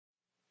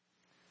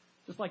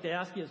Just like to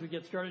ask you as we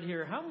get started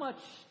here, how much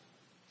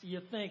do you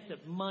think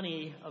that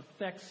money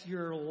affects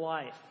your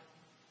life?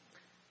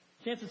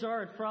 Chances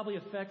are it probably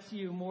affects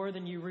you more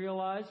than you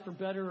realize, for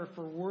better or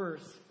for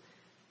worse.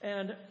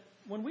 And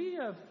when we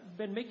have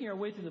been making our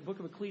way through the book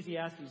of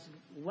Ecclesiastes,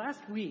 last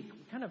week,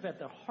 kind of at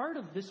the heart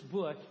of this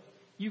book,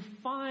 you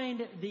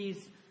find these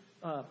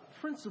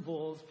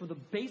principles for the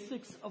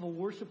basics of a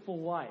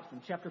worshipful life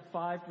in chapter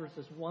 5,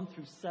 verses 1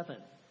 through 7.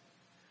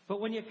 But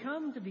when you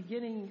come to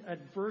beginning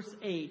at verse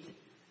 8,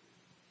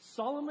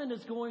 Solomon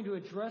is going to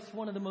address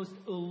one of the most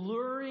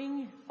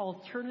alluring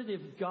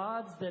alternative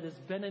gods that has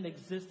been in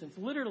existence,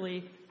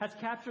 literally has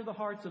captured the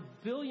hearts of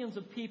billions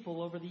of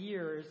people over the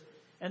years,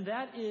 and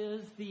that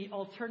is the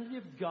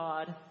alternative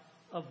god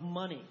of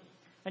money.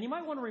 And you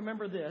might want to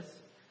remember this: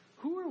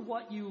 who or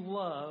what you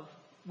love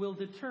will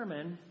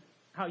determine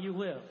how you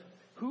live.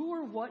 Who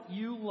or what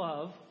you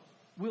love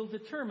will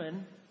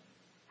determine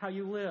how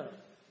you live.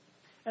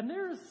 And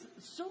there's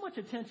so much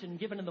attention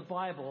given in the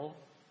Bible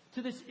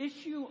to this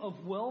issue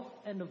of wealth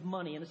and of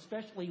money, and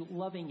especially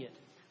loving it.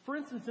 For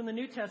instance, in the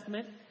New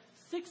Testament,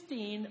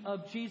 16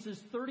 of Jesus'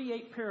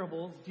 38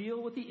 parables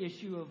deal with the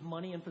issue of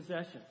money and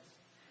possessions.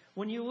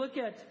 When you look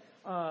at,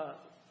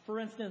 for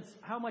instance,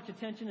 how much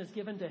attention is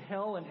given to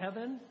hell and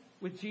heaven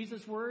with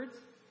Jesus' words,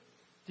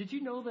 did you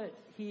know that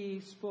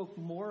he spoke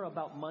more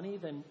about money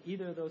than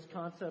either of those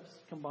concepts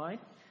combined?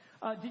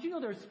 Did you know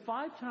there's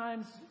 5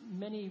 times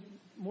many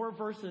more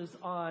verses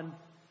on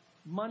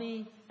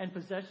money and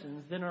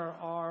possessions than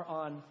are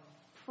on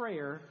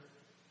prayer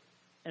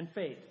and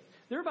faith?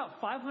 There are about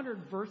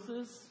 500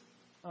 verses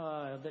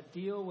that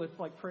deal with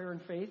like prayer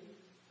and faith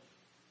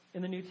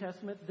in the New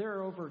Testament. There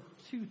are over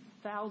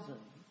 2,000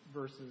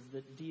 verses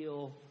that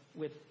deal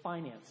with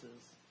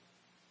finances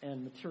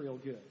and material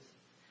goods.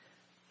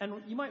 And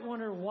you might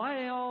wonder,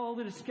 why all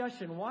the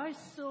discussion? Why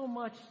so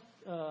much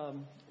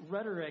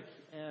rhetoric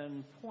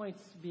and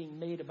points being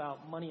made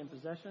about money and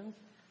possessions?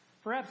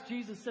 Perhaps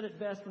Jesus said it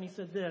best when he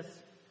said this: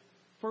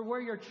 "For where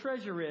your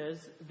treasure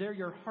is, there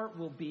your heart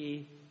will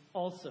be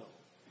also."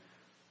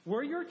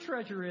 Where your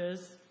treasure is,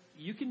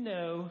 you can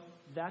know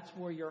that's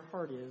where your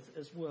heart is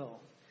as well.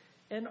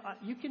 And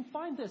you can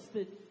find this,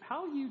 that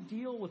how you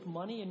deal with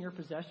money and your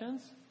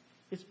possessions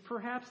is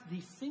perhaps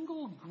the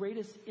single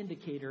greatest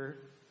indicator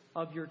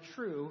of your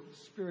true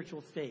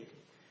spiritual state.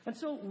 And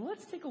so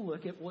let's take a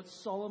look at what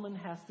Solomon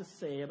has to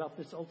say about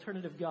this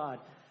alternative God.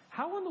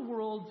 How in the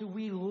world do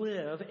we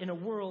live in a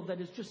world that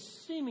is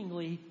just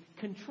seemingly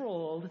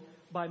controlled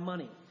by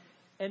money?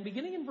 And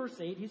beginning in verse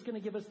 8, he's going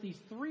to give us these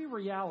 3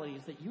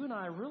 realities that you and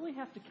I really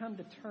have to come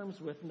to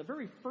terms with. And the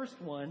very first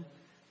one,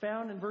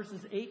 found in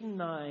verses 8 and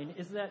 9,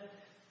 is that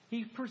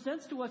he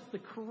presents to us the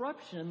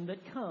corruption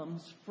that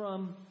comes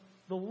from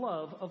the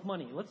love of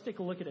money. Let's take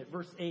a look at it.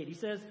 Verse 8, he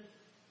says,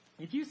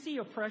 "If you see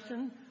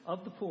oppression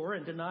of the poor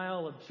and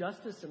denial of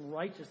justice and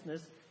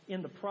righteousness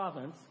in the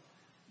province,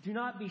 do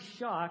not be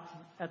shocked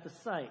at the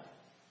sight.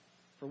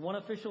 For one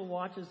official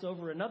watches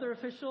over another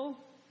official,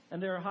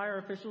 and there are higher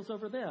officials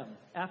over them.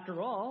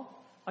 After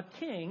all, a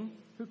king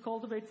who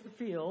cultivates the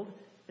field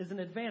is an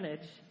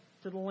advantage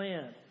to the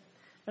land."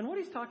 And what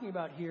he's talking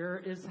about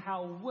here is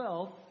how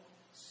wealth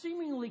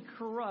seemingly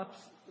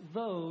corrupts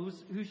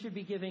those who should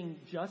be giving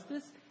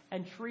justice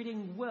and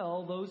treating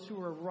well those who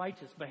are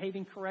righteous,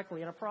 behaving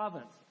correctly in a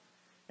province.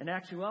 In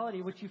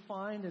actuality, what you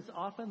find is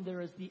often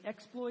there is the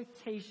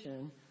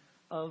exploitation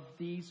of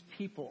these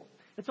people.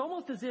 It's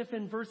almost as if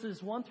in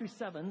verses 1 through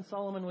 7,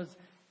 Solomon was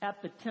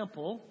at the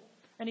temple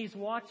and he's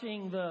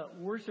watching the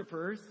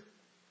worshipers.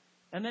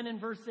 And then in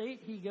verse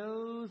 8, he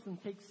goes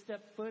and takes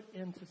step foot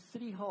into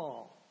City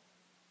Hall.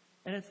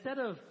 And instead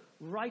of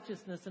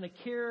righteousness and a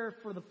care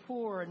for the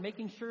poor and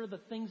making sure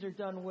that things are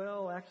done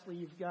well, actually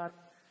you've got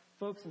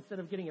folks, instead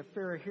of getting a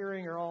fair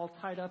hearing, are all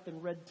tied up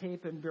in red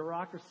tape and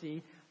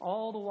bureaucracy.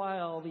 All the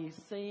while, these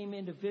same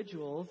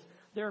individuals,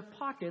 their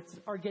pockets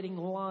are getting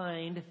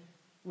lined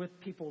with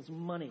people's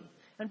money.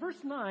 And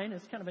verse 9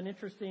 is kind of an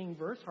interesting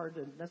verse, hard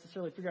to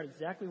necessarily figure out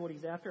exactly what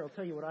he's after. I'll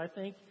tell you what I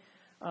think.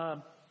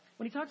 When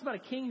he talks about a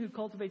king who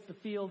cultivates the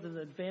field as an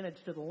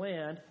advantage to the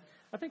land,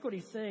 I think what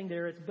he's saying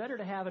there, it's better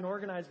to have an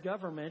organized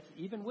government,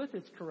 even with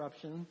its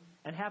corruption,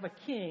 and have a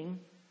king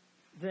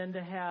than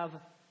to have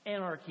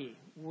anarchy,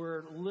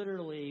 where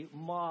literally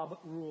mob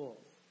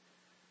rules.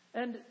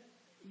 And,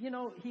 you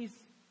know, he's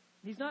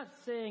not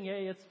saying,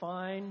 hey, it's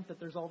fine that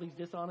there's all these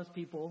dishonest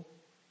people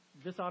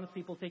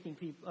taking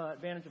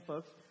advantage of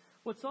folks.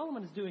 What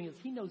Solomon is doing is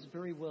he knows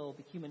very well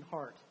the human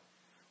heart.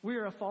 We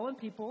are a fallen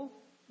people,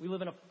 we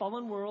live in a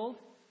fallen world,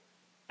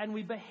 and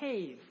we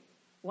behave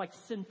like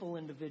sinful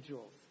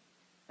individuals.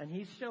 And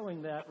he's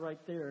showing that right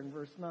there in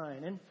verse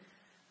 9. And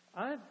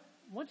I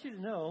want you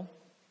to know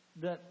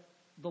that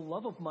the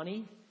love of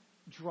money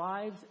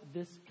drives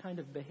this kind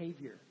of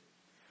behavior.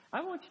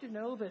 I want you to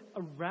know that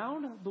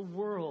around the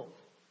world,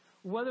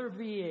 whether it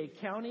be a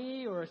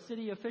county or a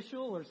city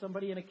official or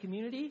somebody in a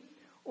community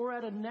or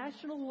at a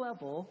national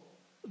level,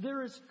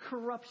 there is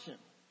corruption.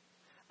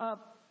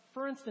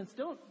 For instance,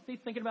 don't be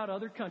thinking about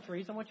other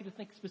countries. I want you to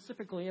think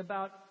specifically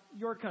about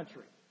your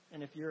country.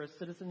 And if you're a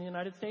citizen of the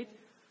United States,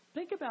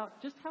 think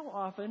about just how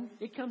often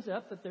it comes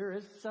up that there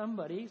is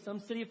somebody, some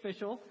city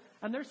official,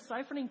 and they're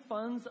siphoning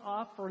funds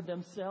off for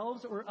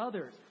themselves or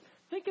others.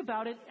 Think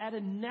about it at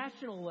a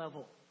national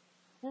level,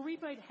 where we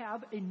might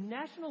have a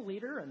national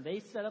leader and they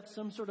set up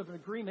some sort of an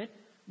agreement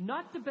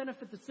not to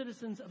benefit the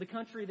citizens of the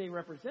country they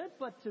represent,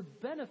 but to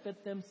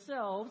benefit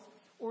themselves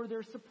or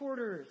their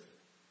supporters.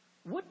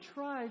 What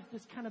drives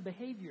this kind of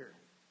behavior?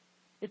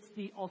 It's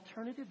the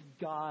alternative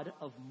god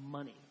of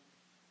money.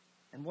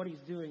 And what he's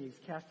doing, he's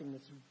casting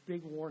this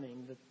big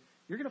warning that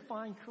you're going to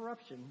find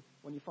corruption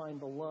when you find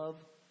the love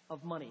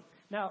of money.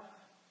 Now,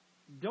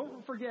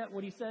 don't forget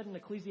what he said in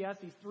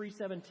Ecclesiastes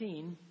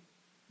 3:17.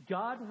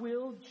 God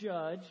will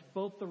judge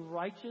both the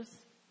righteous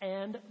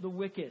and the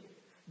wicked.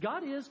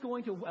 God is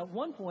going to, at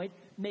one point,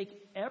 make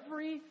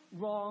every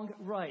wrong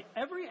right.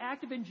 Every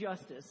act of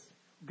injustice,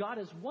 God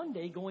is one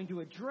day going to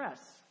address.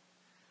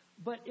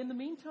 But in the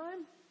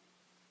meantime,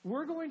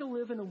 we're going to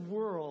live in a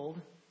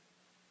world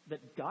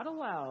that God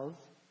allows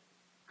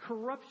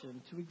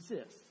corruption to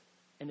exist.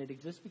 And it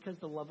exists because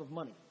of the love of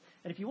money.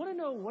 And if you want to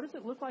know what does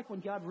it look like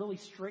when God really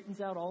straightens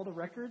out all the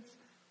records,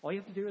 all you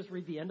have to do is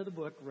read the end of the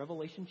book,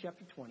 Revelation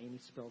chapter 20, and he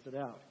spells it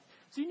out.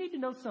 So you need to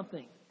know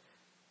something.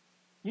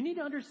 You need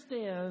to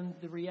understand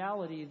the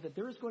reality that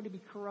there is going to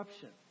be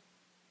corruption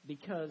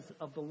because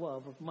of the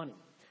love of money.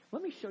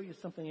 Let me show you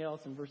something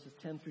else in verses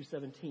 10 through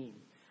 17.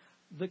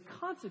 The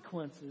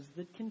consequences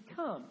that can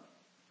come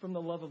from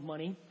the love of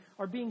money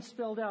are being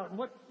spelled out. And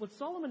what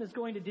Solomon is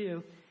going to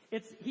do,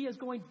 he is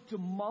going to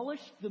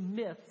demolish the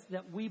myths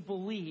that we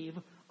believe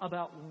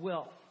about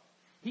wealth.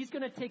 He's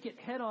going to take it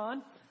head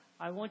on.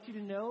 I want you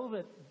to know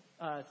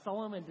that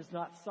Solomon does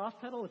not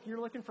soft pedal. If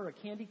you're looking for a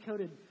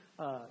candy-coated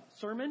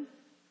sermon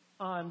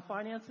on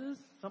finances,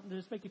 something to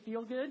just make you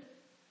feel good,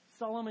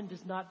 Solomon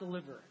does not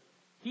deliver.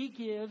 He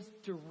gives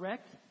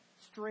direct,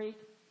 straight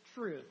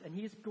truth, and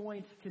he's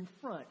going to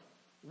confront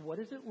what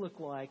does it look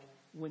like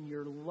when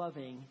you're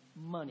loving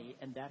money,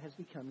 and that has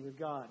become your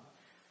God.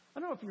 I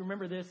don't know if you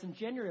remember this. In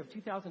January of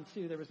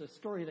 2002, there was a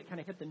story that kind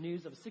of hit the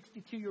news of a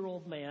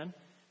 62-year-old man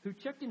who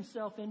checked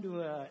himself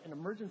into an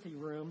emergency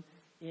room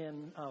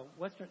in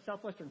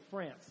southwestern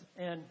France.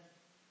 And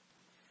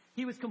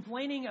he was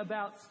complaining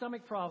about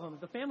stomach problems.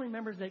 The family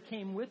members that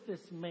came with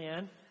this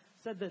man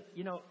said that,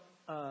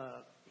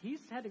 he's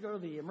had to go to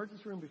the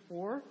emergency room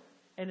before,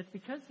 and it's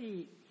because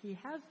he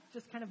has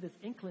just kind of this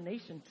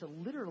inclination to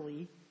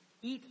literally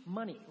eat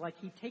money. Like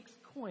he takes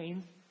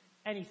coins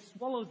and he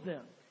swallows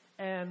them.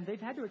 And they've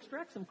had to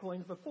extract some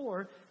coins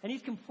before, and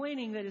he's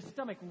complaining that his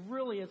stomach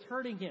really is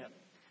hurting him.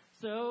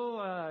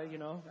 So,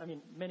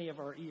 many of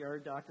our ER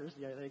doctors,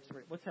 they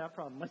x-ray. What's that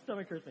problem? My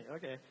stomach hurts me.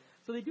 Okay.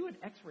 So they do an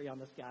x-ray on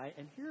this guy,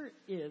 and here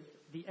is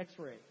the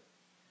x-ray.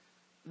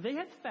 They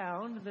had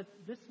found that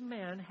this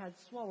man had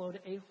swallowed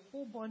a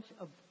whole bunch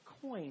of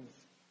coins.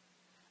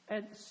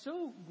 And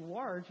so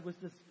large was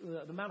this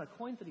the amount of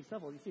coins that he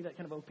swallowed. You see that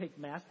kind of opaque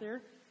mass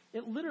there?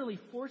 It literally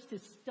forced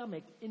his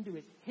stomach into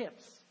his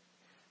hips.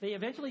 They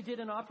eventually did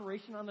an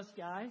operation on this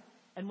guy,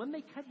 and when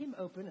they cut him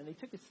open and they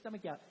took his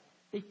stomach out,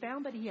 they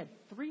found that he had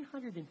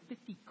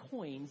 350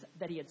 coins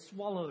that he had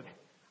swallowed.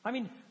 I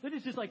mean, that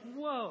is just like,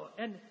 whoa.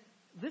 And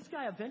this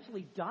guy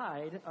eventually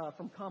died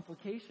from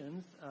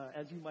complications,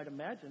 as you might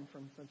imagine,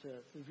 from such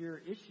a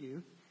severe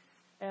issue.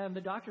 And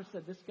the doctor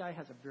said this guy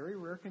has a very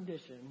rare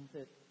condition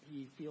that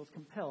he feels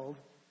compelled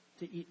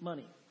to eat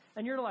money.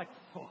 And you're like,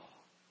 oh,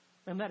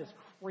 man, that is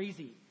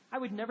crazy. I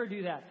would never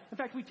do that. In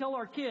fact, we tell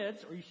our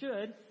kids, or you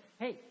should,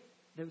 hey,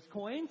 those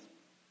coins,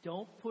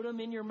 don't put them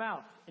in your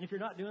mouth. And if you're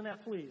not doing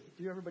that, please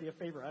do everybody a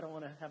favor. I don't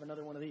want to have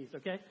another one of these,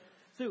 okay?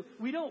 So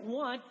we don't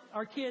want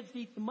our kids to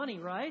eat the money,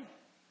 right?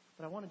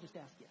 But I want to just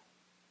ask you,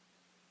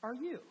 are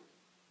you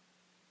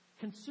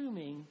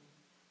consuming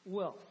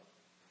wealth?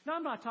 Now,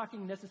 I'm not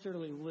talking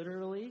necessarily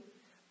literally,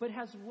 but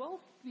has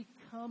wealth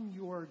become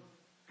your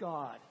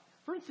God?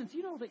 For instance,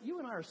 you know that you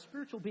and I are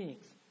spiritual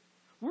beings.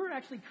 We're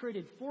actually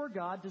created for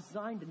God,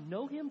 designed to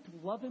know Him, to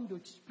love Him, to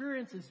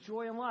experience His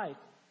joy in life.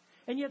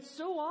 And yet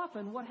so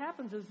often what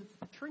happens is it's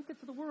the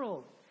trinkets of the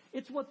world.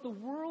 It's what the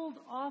world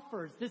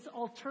offers, this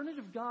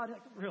alternative God.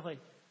 Really,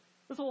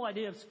 this whole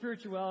idea of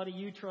spirituality,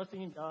 you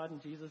trusting in God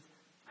and Jesus,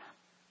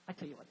 I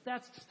tell you what,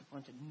 that's just a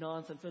bunch of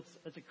nonsense.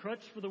 It's a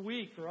crutch for the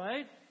weak,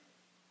 right?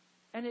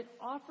 And it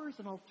offers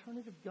an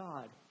alternative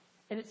God.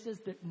 And it says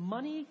that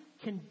money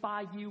can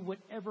buy you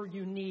whatever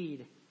you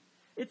need.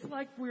 It's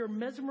like we're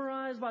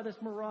mesmerized by this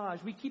mirage.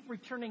 We keep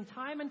returning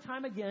time and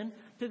time again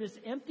to this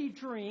empty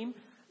dream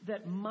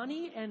that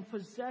money and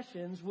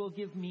possessions will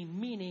give me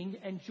meaning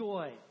and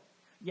joy.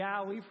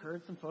 Yeah, we've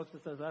heard some folks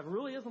that says that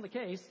really isn't the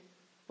case,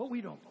 but we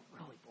don't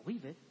really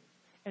believe it.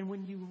 And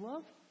when you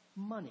love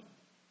money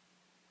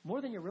more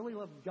than you really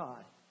love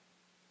God,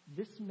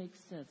 this makes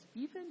sense.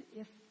 Even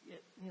if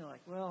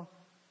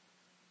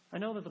I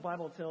know that the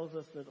Bible tells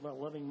us that about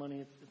loving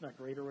money, it's not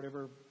great or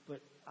whatever,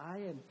 but I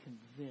am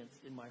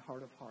convinced in my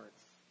heart of hearts,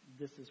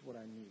 this is what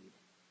I need.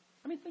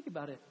 I mean, think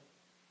about it.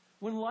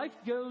 When life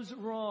goes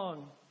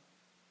wrong,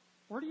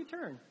 where do you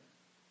turn?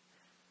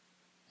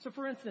 So,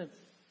 for instance,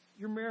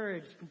 your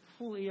marriage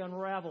completely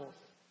unravels.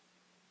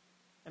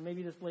 And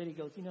maybe this lady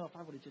goes, if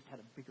I would have just had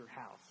a bigger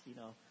house,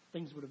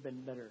 things would have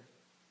been better.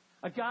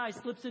 A guy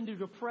slips into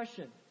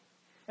depression.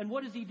 And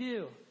what does he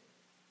do?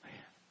 Man,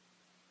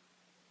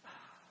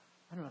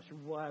 I'm not sure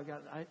why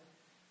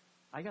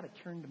I got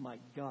to turn to my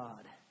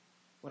God.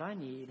 What I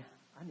need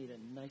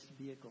a nice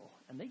vehicle.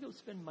 And they go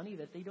spend money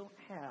that they don't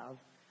have.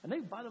 And they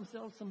buy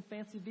themselves some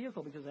fancy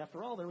vehicle because,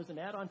 after all, there was an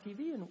ad on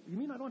TV. And you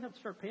mean I don't have to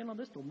start paying on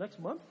this till next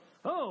month?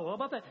 Oh, how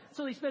about that?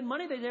 So they spend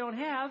money that they don't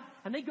have,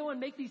 and they go and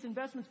make these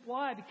investments.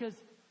 Why? Because,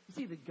 you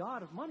see, the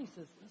God of money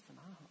says, listen,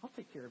 I'll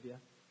take care of you.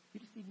 You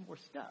just need more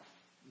stuff.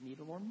 You need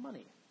more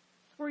money.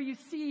 Or you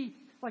see,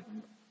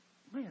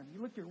 man,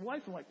 you look at your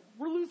wife and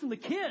we're losing the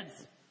kids.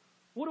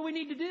 What do we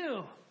need to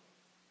do?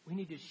 We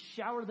need to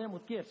shower them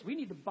with gifts. We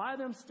need to buy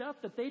them stuff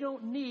that they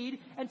don't need,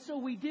 and so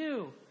we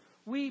do.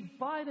 We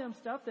buy them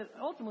stuff that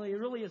ultimately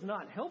really is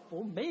not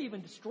helpful, may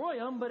even destroy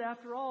them, but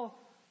after all,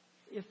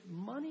 if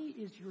money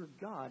is your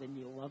God and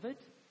you love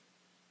it,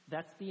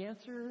 that's the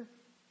answer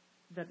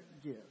that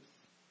it gives.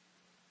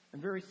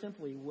 And very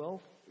simply,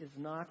 wealth is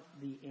not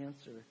the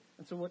answer.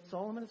 And so what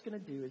Solomon is going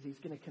to do is he's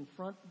going to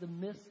confront the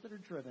myths that are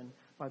driven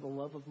by the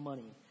love of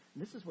money.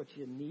 And this is what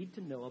you need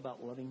to know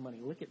about loving money.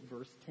 Look at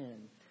verse 10.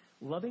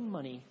 Loving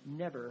money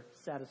never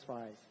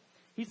satisfies.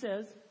 He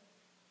says,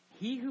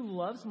 he who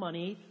loves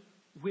money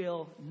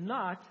will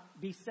not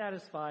be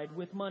satisfied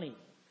with money,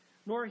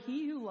 nor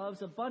he who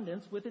loves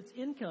abundance with its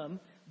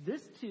income.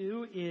 This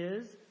too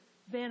is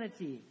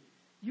vanity.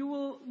 You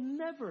will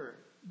never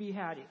be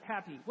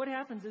happy. What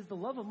happens is the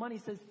love of money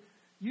says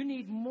you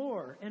need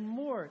more and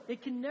more.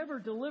 It can never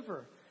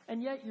deliver.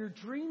 And yet your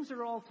dreams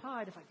are all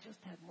tied. If I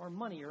just had more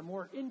money or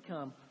more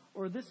income,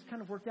 or this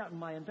kind of worked out and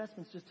my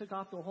investments just took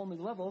off to a whole new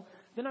level,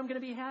 then I'm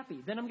going to be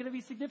happy. Then I'm going to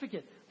be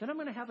significant. Then I'm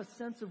going to have a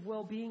sense of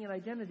well-being and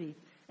identity.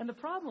 And the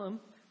problem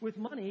with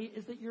money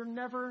is that you're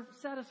never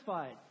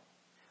satisfied.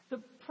 The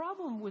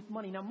problem with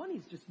money, now money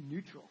is just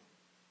neutral.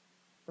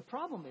 The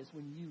problem is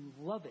when you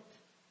love it.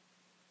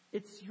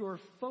 It's your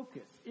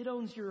focus. It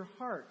owns your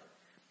heart.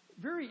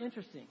 Very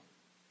interesting.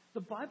 The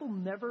Bible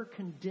never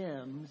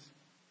condemns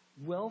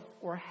wealth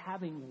or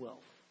having wealth.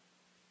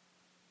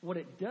 What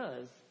it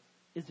does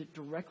is it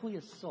directly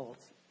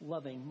assaults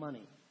loving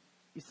money.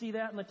 You see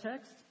that in the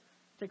text?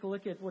 Take a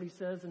look at what he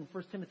says in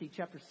 1 Timothy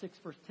chapter 6,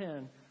 verse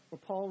 10, where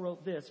Paul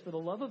wrote this, "For the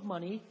love of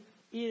money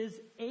is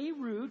a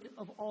root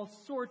of all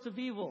sorts of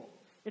evil."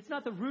 It's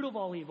not the root of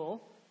all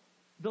evil.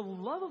 The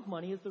love of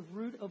money is the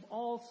root of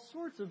all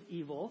sorts of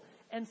evil,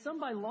 and some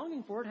by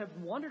longing for it have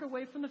wandered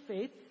away from the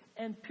faith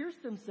and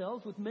pierced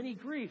themselves with many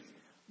griefs.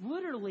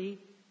 Literally,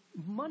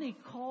 money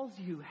calls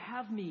you,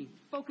 have me,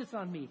 focus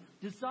on me,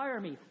 desire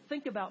me,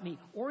 think about me,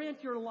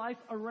 orient your life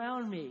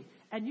around me.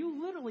 And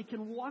you literally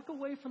can walk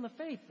away from the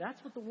faith.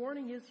 That's what the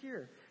warning is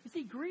here. You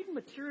see, greed and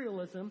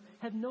materialism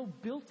have no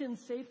built-in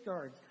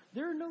safeguards.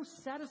 There are no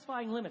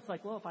satisfying limits.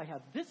 Like, well, if I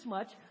have this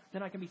much,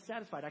 then I can be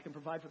satisfied. I can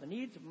provide for the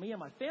needs of me and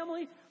my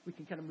family. We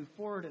can kind of move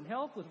forward in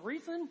health with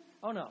reason.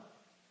 Oh, no.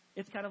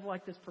 It's kind of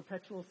like this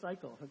perpetual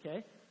cycle,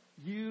 okay?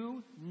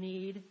 You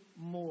need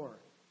more.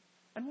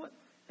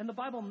 And the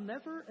Bible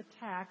never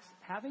attacks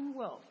having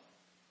wealth.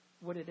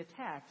 What it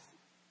attacks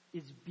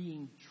is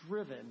being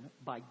driven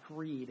by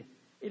greed.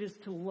 It is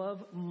to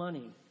love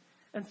money.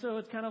 And so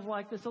it's kind of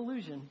like this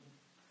illusion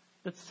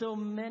that so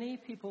many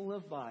people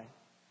live by.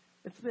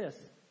 It's this.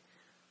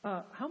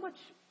 How much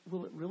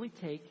will it really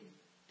take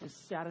to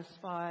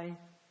satisfy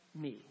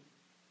me?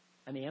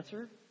 And the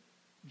answer,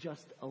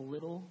 just a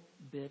little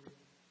bit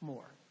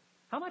more.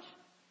 How much?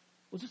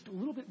 Well, just a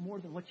little bit more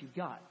than what you've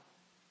got.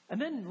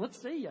 And then let's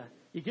say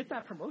you get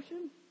that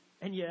promotion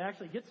and you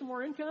actually get some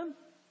more income.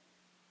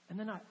 And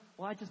then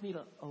I just need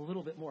a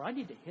little bit more. I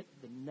need to hit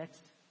the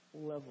next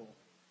level.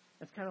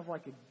 It's kind of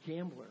like a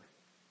gambler.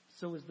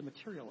 So is the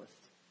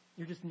materialist.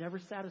 You're just never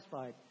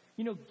satisfied.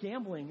 You know,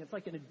 gambling, it's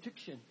like an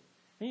addiction.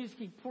 And you just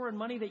keep pouring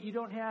money that you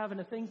don't have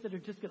into things that are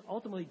just going to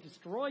ultimately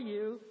destroy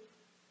you.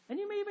 And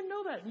you may even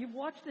know that. And you've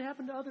watched it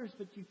happen to others,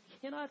 but you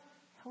cannot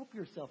help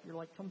yourself. You're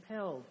like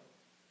compelled.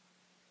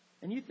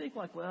 And you think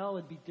like, well,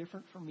 it'd be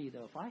different for me,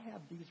 though. If I have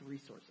these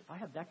resources, if I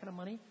have that kind of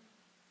money,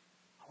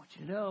 I want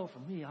you to know, for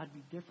me, I'd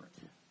be different.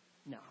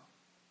 No.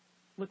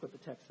 Look what the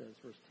text says,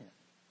 verse 10.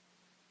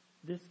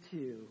 This,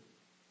 too,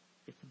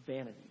 it's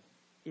vanity.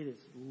 It is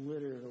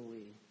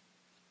literally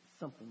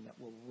something that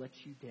will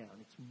let you down.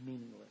 It's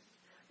meaningless.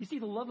 You see,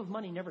 the love of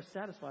money never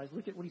satisfies.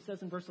 Look at what he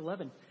says in verse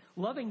 11.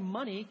 Loving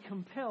money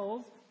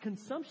compels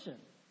consumption.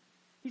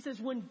 He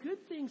says, when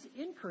good things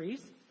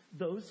increase,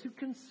 those who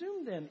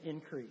consume them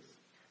increase.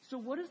 So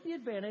what is the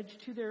advantage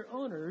to their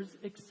owners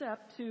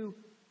except to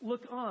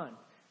look on?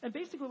 And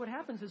basically what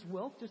happens is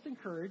wealth just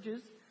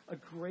encourages a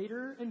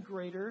greater and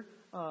greater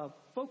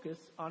focus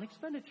on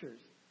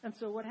expenditures. And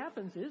so what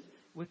happens is,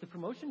 with the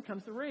promotion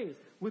comes the raise.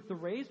 With the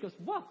raise goes,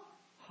 whoa!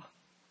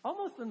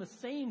 Almost in the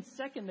same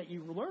second that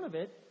you learn of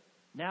it,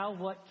 now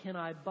what can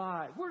I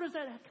buy? Where does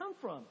that come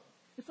from?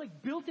 It's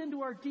like built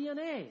into our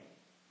DNA.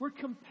 We're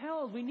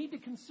compelled. We need to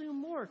consume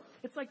more.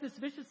 It's like this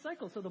vicious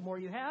cycle. So the more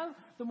you have,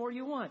 the more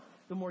you want.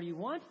 The more you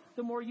want,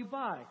 the more you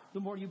buy. The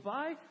more you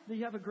buy, then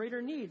you have a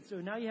greater need. So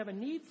now you have a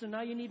need, so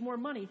now you need more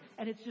money.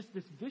 And it's just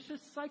this vicious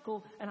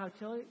cycle. And I'll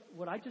tell you,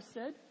 what I just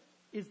said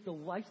is the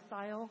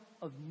lifestyle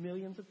of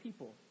millions of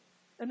people.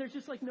 And there's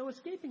just like no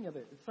escaping of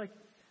it. It's like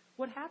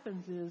what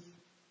happens is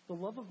the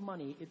love of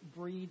money, it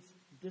breeds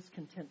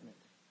discontentment.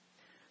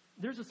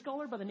 There's a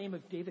scholar by the name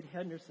of David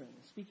Henderson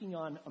speaking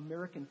on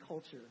American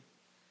culture.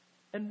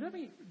 And let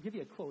me give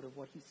you a quote of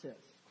what he says.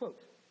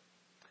 Quote,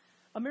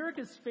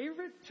 America's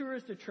favorite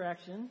tourist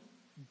attraction,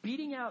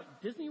 beating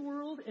out Disney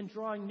World and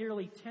drawing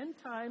nearly 10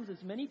 times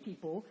as many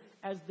people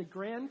as the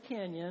Grand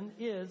Canyon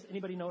is,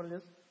 anybody know what it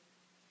is?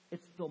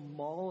 It's the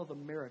Mall of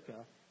America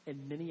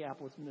in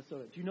Minneapolis,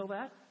 Minnesota. Do you know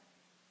that?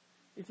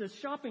 It's a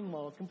shopping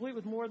mall. It's complete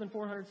with more than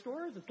 400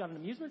 stores. It's got an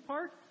amusement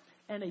park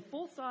and a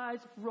full-size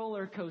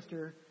roller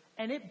coaster,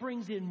 and it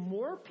brings in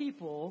more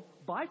people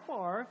by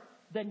far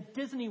than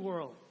Disney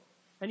World.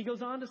 And he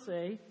goes on to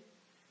say,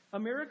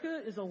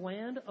 America is a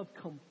land of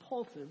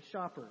compulsive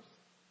shoppers.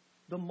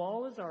 The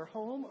mall is our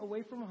home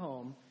away from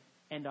home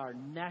and our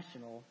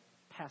national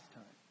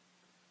pastime.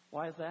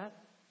 Why is that?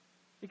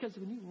 Because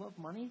when you love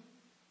money,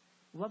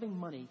 loving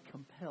money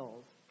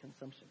compels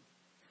consumption.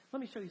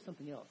 Let me show you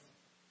something else.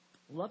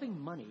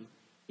 Loving money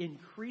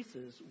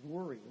increases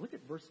worry. Look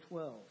at verse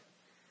 12.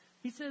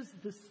 He says,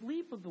 the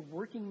sleep of the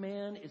working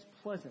man is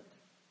pleasant,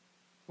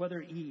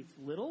 whether he eats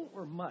little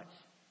or much.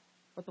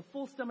 But the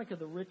full stomach of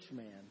the rich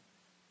man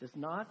does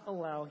not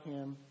allow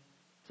him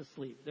to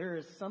sleep. There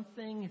is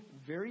something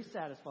very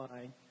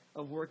satisfying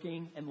of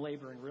working and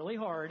laboring really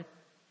hard.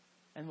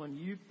 And when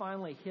you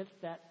finally hit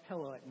that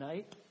pillow at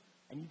night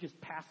and you just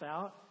pass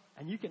out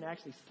and you can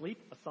actually sleep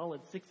a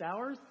solid 6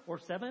 hours or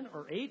 7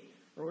 or 8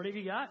 or whatever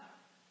you got,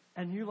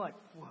 and you're like,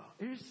 wow,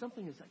 there's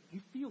something that's like,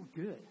 you feel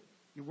good.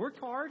 You worked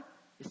hard,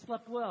 you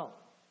slept well.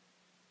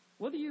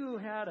 Whether you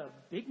had a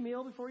big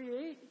meal before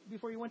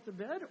you went to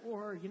bed,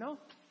 or,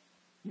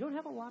 you don't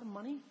have a lot of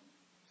money,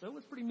 so it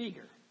was pretty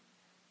meager.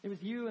 It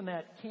was you and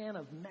that can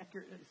of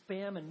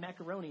Spam and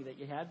macaroni that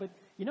you had, but,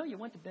 you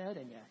went to bed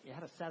and you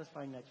had a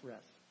satisfying night's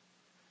rest.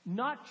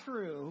 Not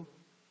true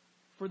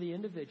for the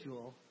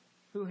individual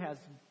who has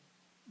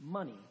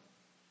money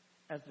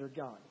as their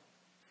God.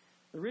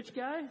 The rich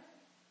guy,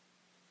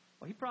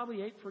 well, he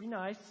probably ate pretty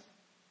nice.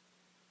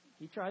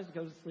 He tries to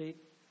go to sleep,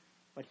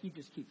 but he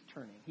just keeps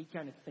turning. He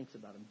kind of thinks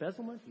about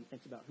embezzlement. He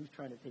thinks about who's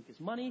trying to take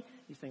his money.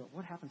 He's thinking,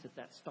 what happens at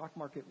that stock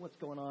market? What's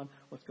going on?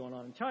 What's going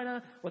on in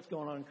China? What's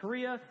going on in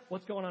Korea?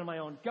 What's going on in my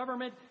own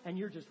government? And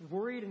you're just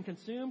worried and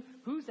consumed.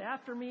 Who's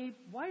after me?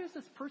 Why does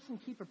this person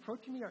keep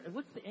approaching me? Or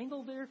what's the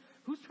angle there?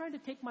 Who's trying to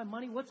take my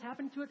money? What's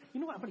happened to it? You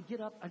know what? I'm going to get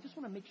up. I just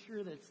want to make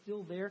sure that it's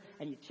still there.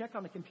 And you check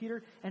on the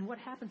computer. And what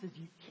happens is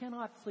you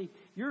cannot sleep.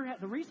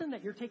 The reason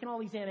that you're taking all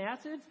these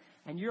antacids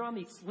and you're on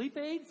these sleep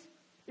aids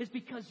is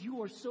because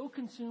you are so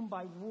consumed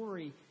by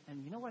worry.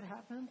 And you know what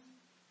happens?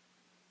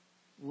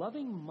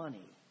 Loving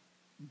money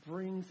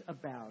brings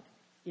about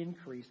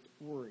increased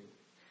worry.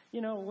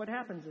 What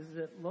happens is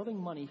that loving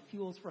money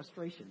fuels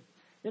frustration.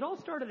 It all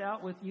started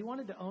out with you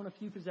wanted to own a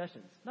few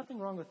possessions. Nothing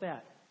wrong with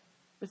that.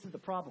 This is the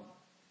problem.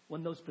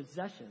 When those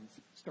possessions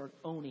start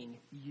owning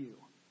you.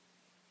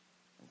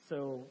 And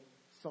so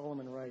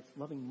Solomon writes,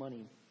 loving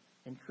money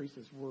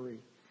increases worry.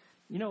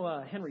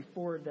 Henry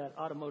Ford, that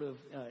automotive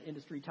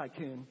industry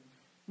tycoon,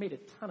 made a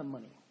ton of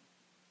money.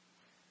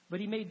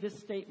 But he made this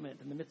statement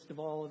in the midst of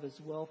all of his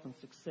wealth and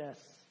success.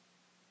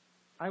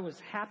 I was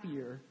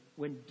happier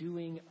when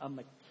doing a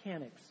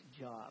mechanic's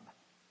job.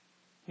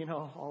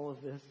 All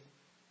of this,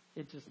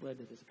 it just led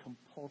to this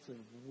compulsive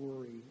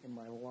worry in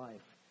my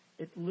life.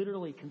 It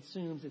literally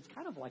consumes. It's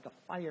kind of like a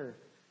fire.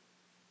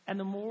 And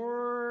the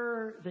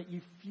more that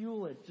you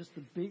fuel it, just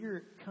the bigger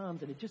it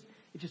comes. And it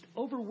just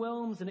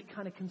overwhelms and it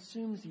kind of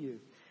consumes you.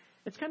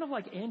 It's kind of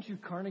like Andrew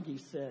Carnegie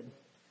said,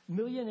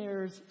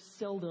 millionaires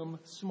seldom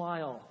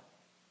smile.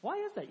 Why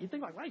is that? You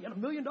think like, wow, you got $1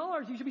 million,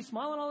 you should be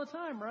smiling all the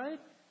time, right?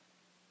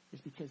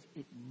 It's because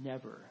it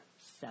never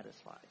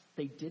satisfies.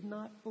 They did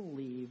not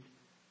believe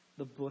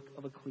the book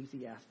of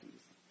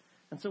Ecclesiastes.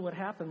 And so what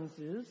happens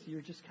is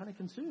you're just kind of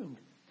consumed.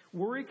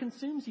 Worry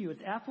consumes you.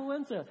 It's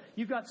affluenza.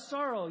 You've got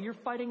sorrow. You're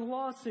fighting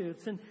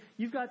lawsuits. And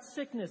you've got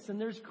sickness.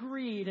 And there's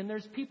greed. And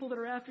there's people that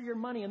are after your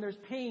money. And there's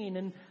pain.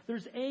 And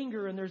there's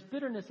anger. And there's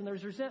bitterness. And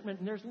there's resentment.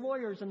 And there's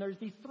lawyers. And there's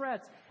these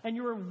threats. And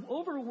you're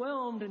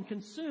overwhelmed and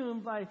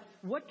consumed by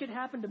what could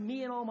happen to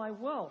me and all my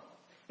wealth.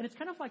 And it's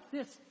kind of like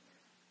this.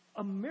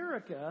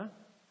 America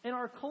and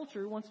our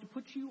culture wants to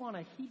put you on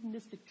a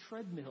hedonistic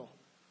treadmill.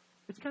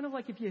 It's kind of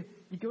like if you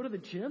go to the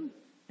gym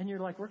and you're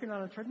like working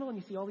on a treadmill and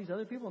you see all these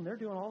other people and they're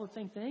doing all the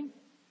same thing.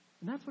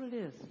 And that's what it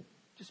is.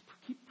 Just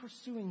keep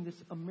pursuing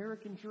this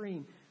American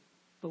dream.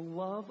 The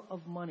love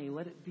of money.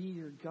 Let it be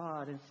your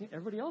God. And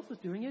everybody else is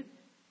doing it,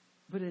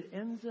 but it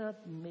ends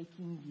up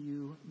making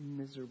you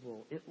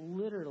miserable. It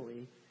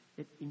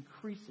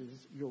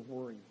increases your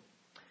worry.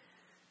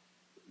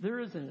 There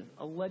is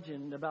a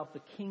legend about the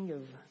king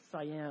of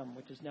Siam,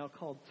 which is now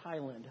called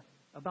Thailand,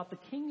 about the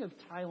king of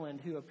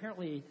Thailand who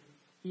apparently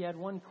He had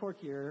one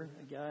courtier,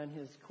 a guy in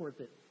his court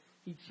that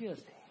he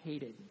just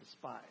hated and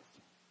despised.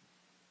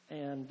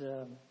 And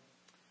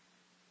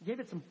gave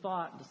it some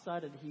thought and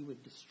decided he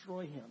would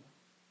destroy him.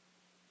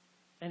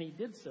 And he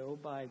did so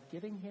by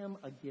giving him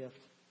a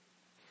gift.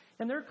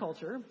 In their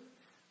culture,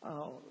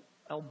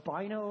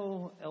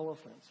 albino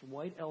elephants,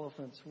 white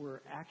elephants,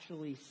 were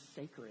actually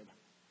sacred.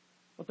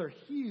 But they're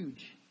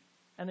huge,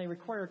 and they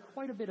require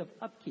quite a bit of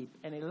upkeep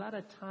and a lot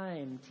of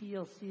time,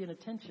 TLC, and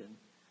attention.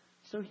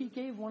 So he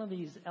gave one of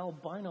these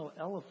albino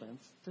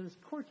elephants to this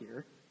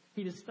courtier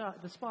he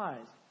despised.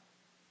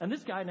 And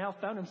this guy now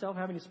found himself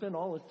having to spend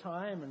all his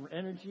time and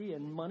energy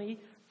and money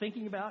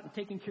thinking about and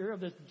taking care of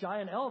this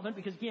giant elephant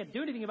because he can't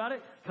do anything about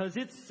it because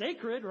it's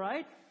sacred,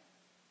 right?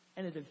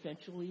 And it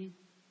eventually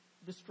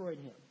destroyed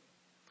him.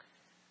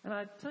 And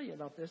I tell you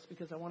about this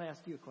because I want to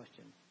ask you a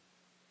question.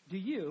 Do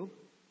you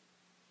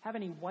have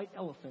any white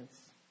elephants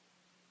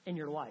in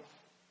your life?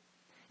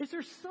 Is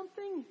there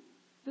something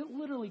that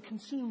literally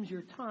consumes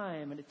your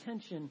time and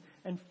attention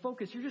and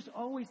focus? You're just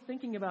always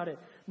thinking about it.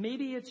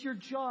 Maybe it's your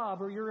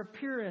job or your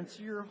appearance,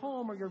 your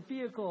home or your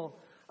vehicle.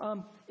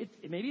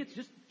 Maybe it's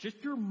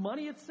just your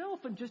money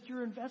itself and just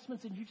your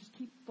investments, and you just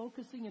keep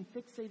focusing and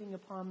fixating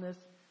upon this.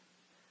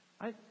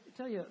 I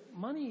tell you,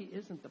 money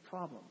isn't the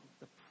problem.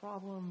 The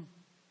problem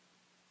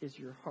is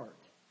your heart.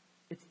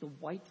 It's the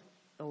white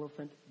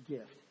elephant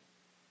gift.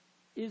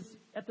 Is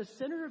at the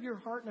center of your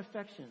heart and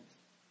affections,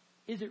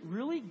 is it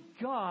really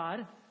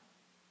God,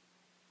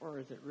 or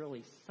is it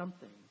really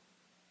something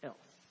else?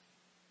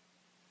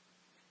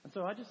 And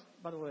so I just,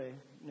 by the way,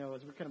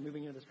 as we're kind of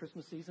moving into this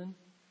Christmas season,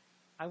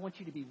 I want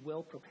you to be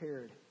well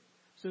prepared.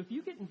 So if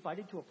you get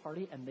invited to a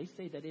party and they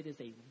say that it is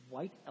a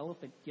white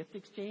elephant gift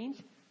exchange,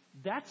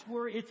 that's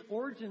where its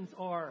origins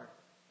are.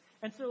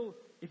 And so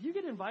if you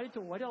get invited to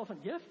a white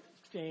elephant gift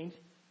exchange,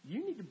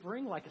 you need to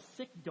bring like a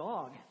sick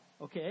dog,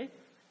 okay?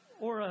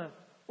 Or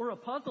a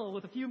puzzle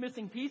with a few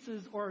missing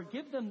pieces, or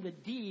give them the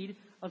deed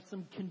of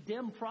some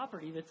condemned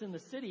property that's in the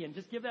city and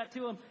just give that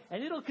to them,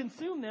 and it'll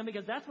consume them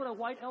because that's what a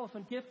white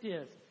elephant gift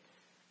is.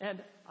 And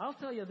I'll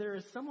tell you, there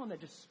is someone that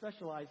just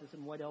specializes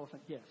in white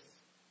elephant gifts,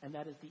 and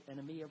that is the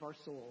enemy of our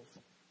souls.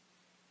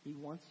 He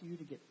wants you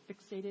to get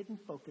fixated and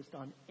focused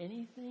on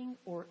anything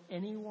or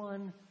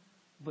anyone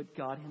but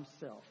God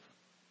himself.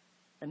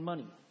 And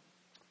money,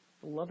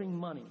 loving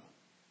money,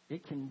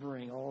 it can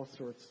bring all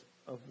sorts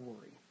of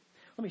worry.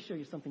 Let me show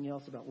you something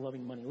else about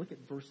loving money. Look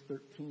at verse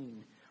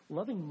 13.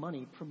 Loving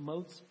money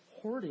promotes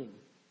hoarding.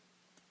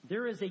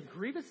 There is a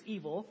grievous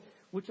evil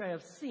which I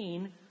have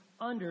seen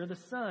under the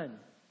sun.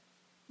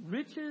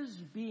 Riches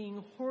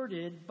being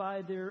hoarded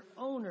by their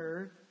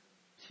owner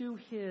to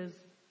his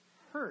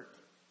hurt.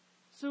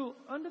 So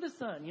under the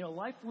sun,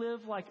 life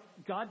lived like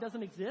God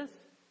doesn't exist.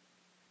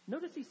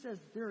 Notice he says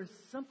there is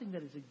something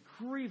that is a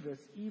grievous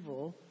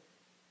evil,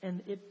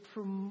 and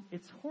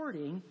it's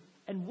hoarding.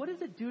 And what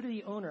does it do to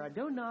the owner? I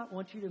do not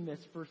want you to miss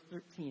verse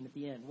 13 at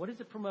the end. What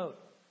does it promote?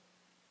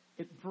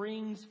 It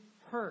brings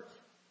hurt.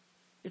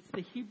 It's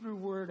the Hebrew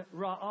word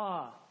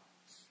ra'ah.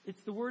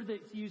 It's the word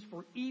that's used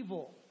for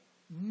evil,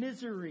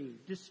 misery,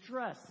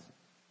 distress,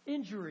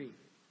 injury.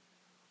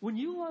 When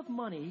you love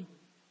money,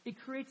 it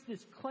creates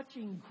this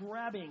clutching,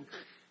 grabbing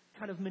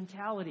kind of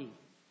mentality.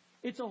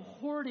 It's a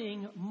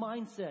hoarding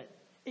mindset.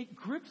 It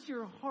grips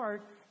your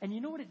heart, and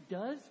you know what it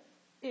does?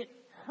 It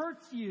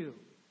hurts you.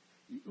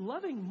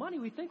 Loving money,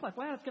 we think like,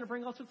 wow, it's going to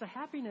bring all sorts of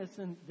happiness,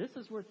 and this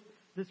is where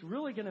this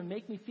really going to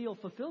make me feel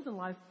fulfilled in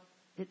life.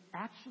 It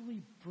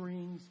actually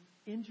brings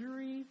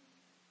injury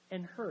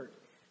and hurt.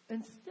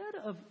 Instead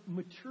of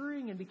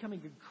maturing and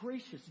becoming a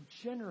gracious,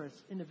 generous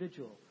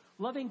individual,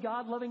 loving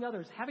God, loving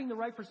others, having the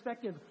right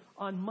perspective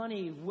on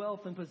money,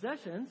 wealth, and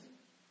possessions,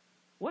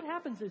 what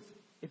happens is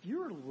if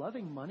you're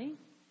loving money,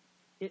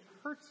 it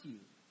hurts you.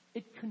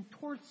 It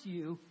contorts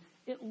you.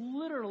 It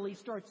literally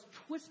starts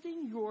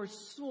twisting your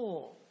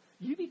soul.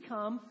 You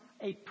become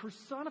a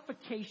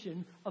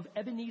personification of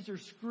Ebenezer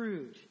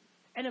Scrooge.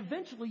 And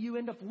eventually you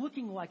end up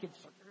looking like it's,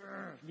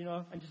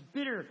 I'm just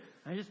bitter.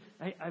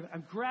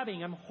 I'm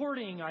grabbing, I'm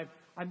hoarding,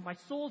 my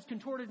soul's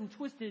contorted and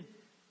twisted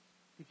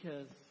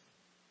because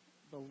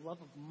the love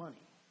of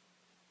money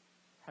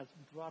has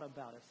brought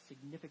about a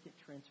significant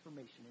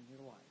transformation in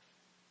your life.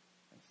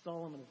 And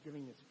Solomon is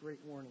giving this great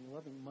warning.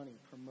 Loving money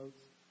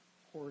promotes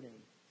hoarding.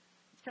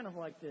 It's kind of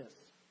like this.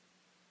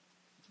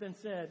 It's been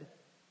said,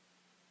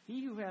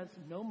 he who has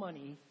no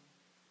money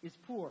is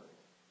poor,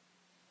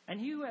 and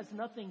he who has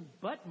nothing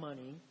but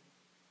money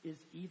is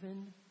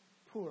even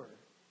poorer.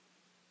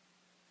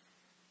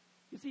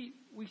 You see,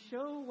 we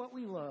show what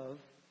we love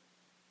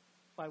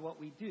by what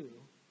we do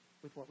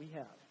with what we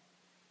have.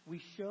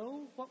 We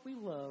show what we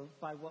love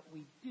by what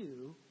we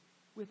do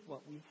with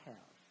what we have.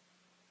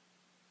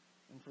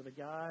 And for the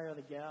guy or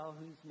the gal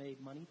who's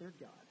made money their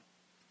God,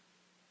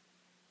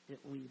 it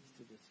leads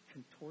to this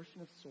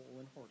contortion of soul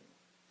and hoarding.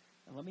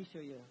 And let me show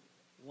you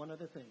one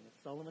other thing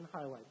that Solomon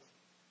highlights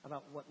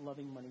about what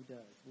loving money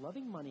does.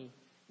 Loving money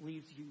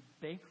leaves you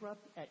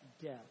bankrupt at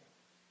death,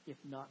 if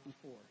not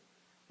before.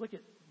 Look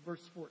at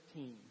verse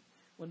 14.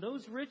 When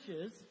those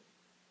riches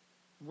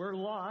were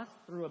lost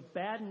through a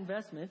bad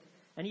investment,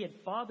 and he had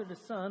fathered a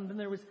son, then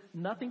there was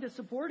nothing to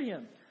support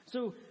him.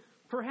 So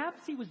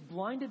perhaps he was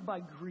blinded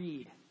by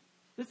greed.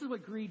 This is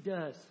what greed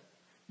does.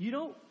 You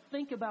don't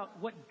think about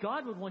what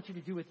God would want you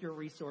to do with your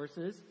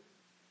resources.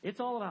 It's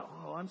all about,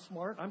 oh, I'm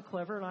smart, I'm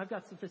clever, and I've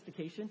got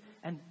sophistication,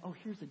 and oh,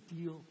 here's a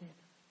deal that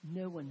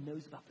no one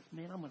knows about this.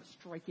 Man, I'm going to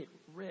strike it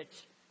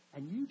rich.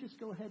 And you just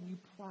go ahead and you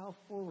plow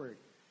forward.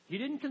 You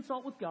didn't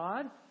consult with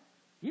God.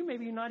 You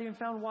maybe not even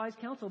found wise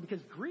counsel,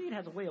 because greed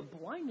has a way of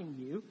blinding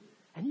you,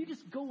 and you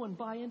just go and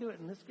buy into it,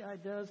 and this guy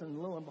does, and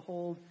lo and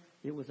behold,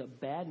 it was a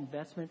bad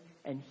investment,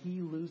 and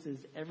he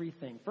loses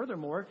everything.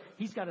 Furthermore,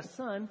 he's got a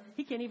son.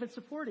 He can't even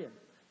support him.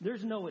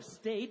 There's no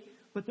estate,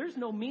 but there's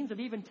no means of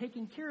even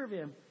taking care of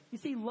him. You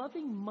see,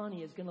 loving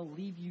money is going to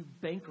leave you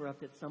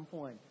bankrupt at some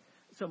point,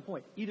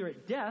 either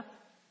at death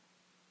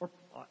or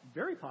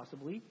very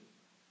possibly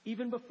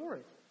even before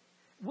it.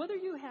 Whether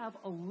you have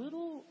a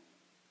little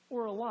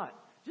or a lot,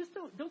 just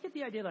don't get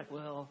the idea like,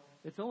 well,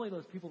 it's only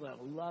those people that have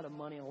a lot of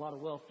money and a lot of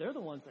wealth. They're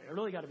the ones that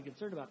really got to be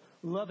concerned about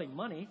loving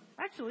money.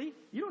 Actually,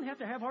 you don't have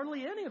to have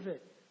hardly any of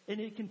it, and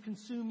it can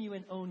consume you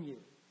and own you.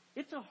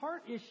 It's a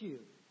heart issue.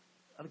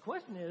 The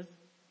question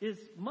is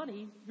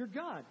money your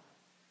God?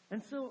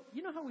 And so,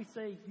 you know how we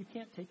say you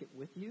can't take it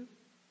with you?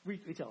 We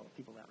tell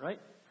people that, right?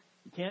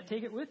 You can't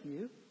take it with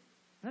you.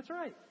 That's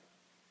right.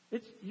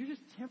 You're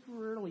just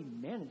temporarily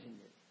managing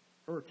it,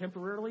 or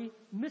temporarily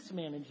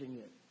mismanaging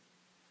it.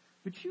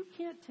 But you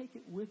can't take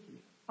it with you.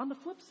 On the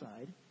flip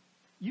side,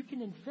 you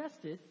can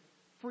invest it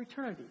for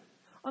eternity.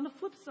 On the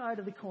flip side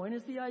of the coin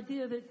is the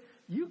idea that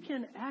you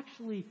can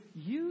actually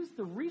use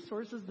the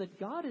resources that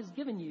God has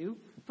given you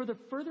for the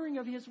furthering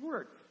of His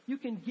work. You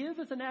can give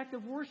as an act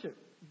of worship.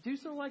 Do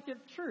so like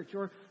at church,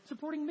 or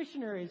supporting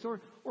missionaries,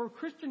 or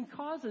Christian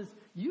causes.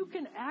 You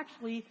can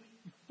actually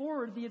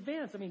forward the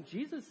advance. I mean,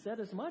 Jesus said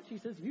as much. He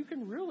says you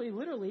can really,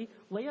 literally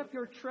lay up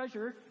your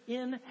treasure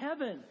in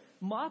heaven.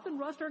 Moth and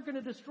rust aren't going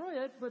to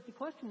destroy it, but the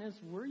question is,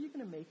 where are you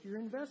going to make your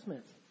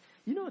investments?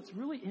 You know, it's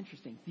really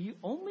interesting. The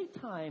only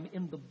time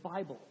in the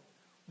Bible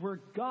where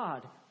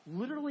God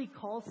literally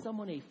calls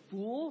someone a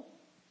fool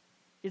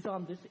is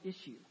on this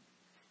issue.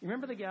 You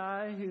remember the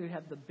guy who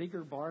had the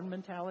bigger barn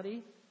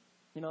mentality?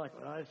 You know, like,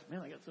 well,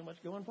 I got so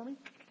much going for me.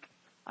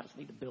 I just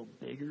need to build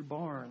bigger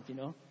barns, you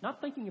know.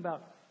 Not thinking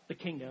about the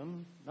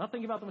kingdom, not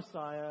thinking about the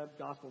Messiah,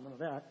 gospel, none of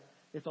that.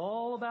 It's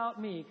all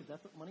about me, because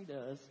that's what money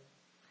does.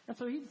 And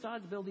so he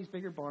decides to build these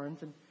bigger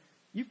barns, and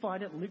you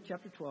find it in Luke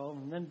chapter 12,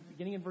 and then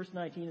beginning in verse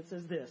 19, it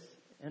says this,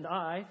 and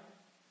I,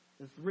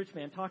 this rich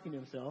man talking to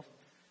himself,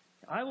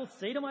 I will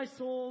say to my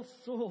soul,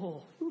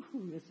 soul,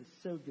 this is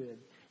so good.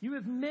 You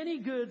have many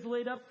goods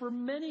laid up for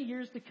many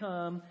years to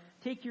come.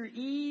 Take your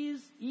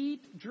ease,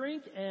 eat,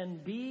 drink,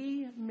 and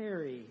be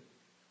merry.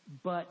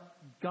 But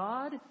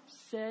God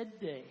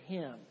said to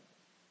him,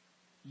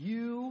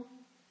 you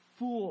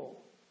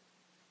fool.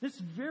 This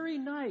very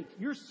night,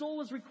 your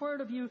soul is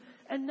required of you,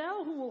 and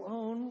now who will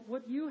own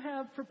what you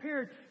have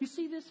prepared? You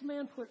see, this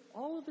man put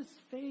all of his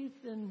faith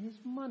in his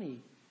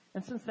money.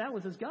 And since that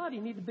was his God, he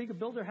needed to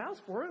build a house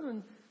for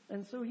him,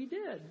 and so he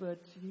did.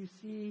 But you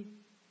see,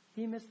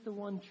 he missed the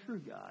one true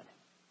God.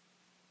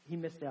 He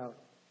missed out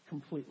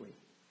completely.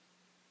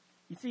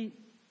 You see,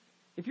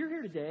 if you're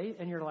here today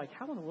and you're like,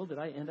 how in the world did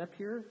I end up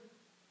here?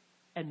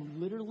 And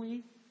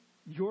literally,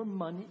 your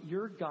money,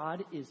 your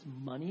God is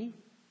money.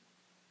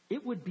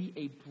 It would be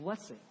a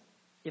blessing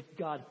if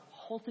God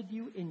halted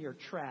you in your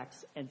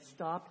tracks and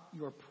stopped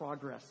your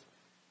progress,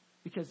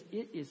 because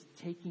it is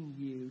taking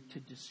you to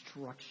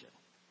destruction.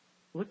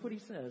 Look what he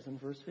says in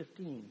verse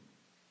 15.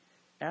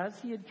 As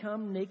he had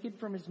come naked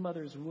from his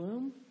mother's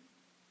womb,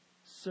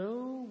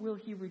 so will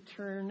he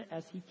return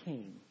as he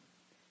came.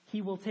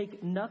 He will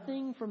take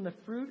nothing from the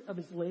fruit of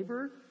his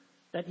labor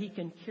that he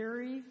can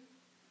carry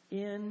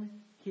in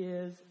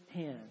his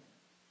hand.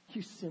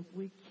 You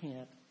simply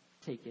can't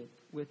take it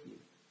with you.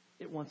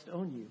 It wants to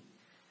own you.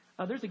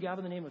 There's a guy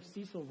by the name of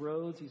Cecil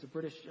Rhodes. He's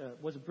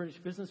was a British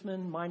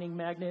businessman, mining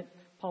magnate,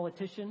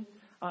 politician.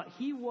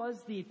 He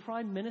was the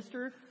prime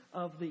minister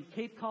of the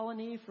Cape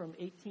Colony from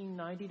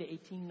 1890 to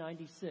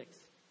 1896.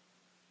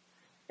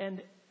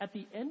 And at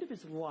the end of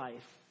his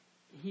life,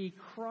 he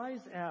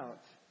cries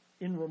out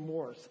in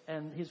remorse,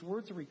 and his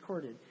words are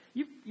recorded.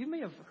 You may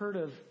have heard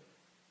of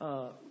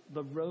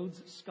the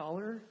Rhodes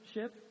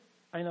Scholarship.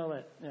 I know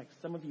that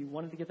some of you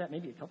wanted to get that.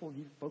 Maybe a couple of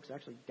you folks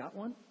actually got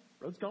one.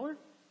 Rhodes Scholar?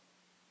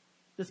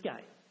 This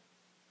guy.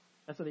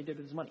 That's what they did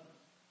with his money.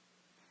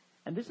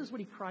 And this is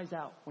what he cries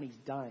out when he's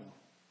dying.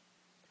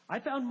 I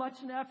found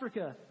much in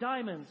Africa.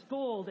 Diamonds,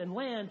 gold, and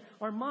land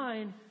are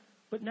mine,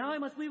 but now I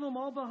must leave them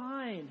all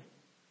behind.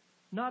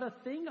 Not a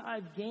thing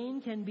I've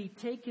gained can be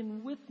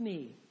taken with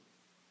me.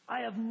 I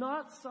have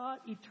not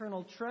sought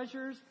eternal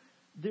treasures,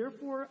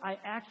 therefore I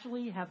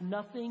actually have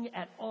nothing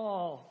at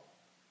all.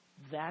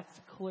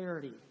 That's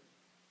clarity.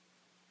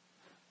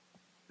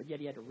 But yet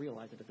he had to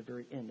realize it at the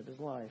very end of his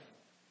life.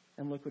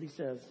 And look what he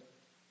says.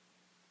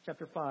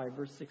 Chapter 5,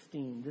 verse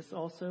 16. This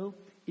also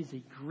is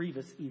a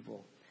grievous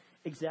evil.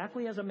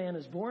 Exactly as a man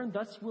is born,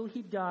 thus will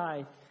he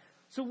die.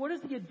 So what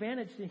is the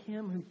advantage to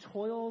him who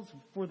toils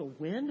for the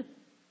wind?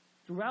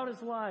 Throughout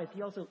his life,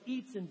 he also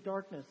eats in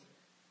darkness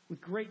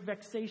with great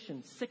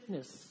vexation,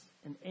 sickness,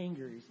 and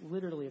anger.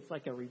 It's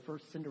like a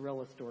reverse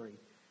Cinderella story.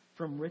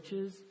 From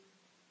riches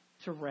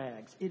to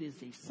rags. It is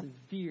a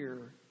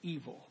severe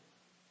evil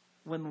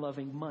when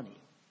loving money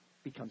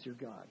becomes your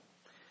God.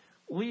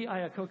 Lee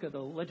Iacocca, the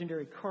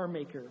legendary car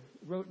maker,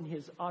 wrote in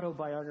his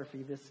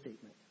autobiography this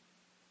statement.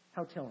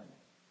 How telling.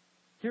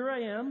 Here I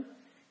am,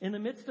 in the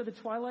midst of the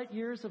twilight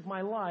years of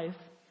my life,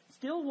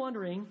 still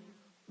wondering,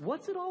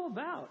 what's it all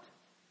about?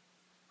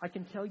 I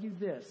can tell you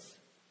this,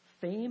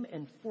 fame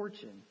and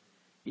fortune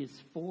is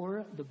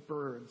for the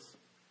birds.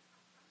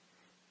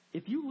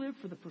 If you live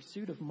for the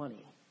pursuit of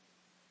money,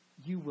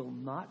 you will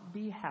not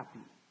be happy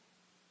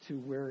to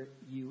where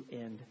you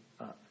end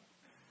up.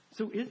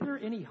 So is there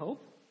any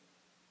hope?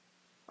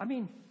 I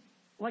mean,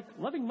 like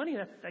loving money,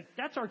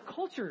 that's our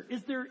culture.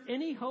 Is there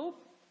any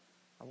hope?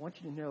 I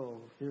want you to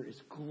know there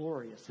is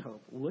glorious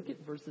hope. Look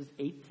at verses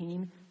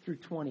 18 through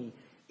 20.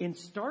 In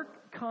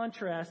stark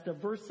contrast to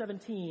verse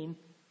 17,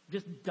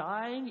 just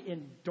dying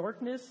in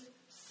darkness,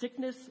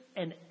 sickness,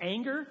 and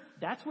anger,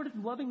 that's where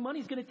loving money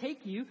is going to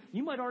take you.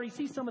 You might already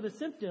see some of the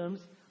symptoms.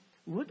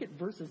 Look at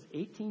verses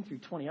 18 through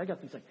 20. I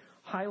got these like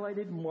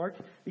highlighted,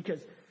 marked,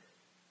 because,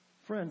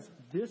 friends,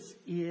 this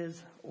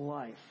is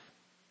life.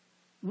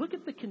 Look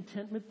at the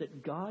contentment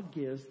that God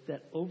gives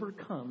that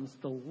overcomes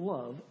the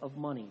love of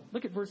money.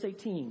 Look at verse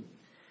 18.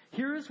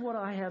 Here is what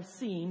I have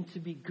seen to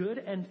be good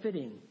and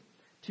fitting,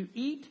 to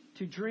eat,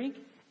 to drink,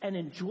 and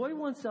enjoy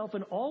oneself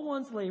in all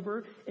one's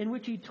labor in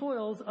which he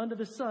toils under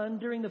the sun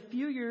during the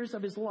few years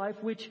of his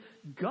life which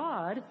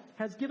God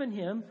has given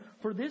him,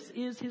 for this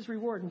is his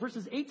reward. In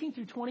verses 18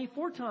 through 20,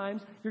 4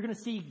 times, you're going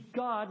to see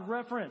God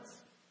reference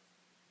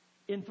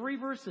in 3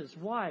 verses.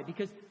 Why?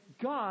 Because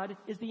God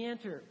is the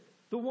answer.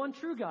 The one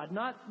true God,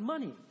 not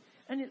money.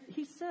 And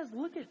he says,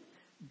 look at,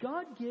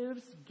 God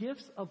gives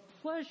gifts of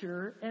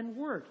pleasure and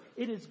work.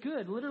 It is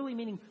good, literally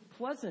meaning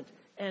pleasant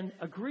and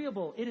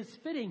agreeable. It is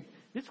fitting.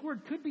 This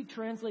word could be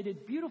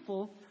translated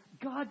beautiful.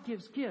 God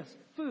gives gifts,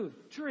 food,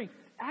 drink,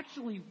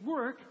 actually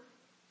work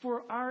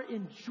for our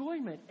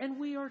enjoyment. And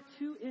we are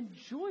to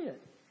enjoy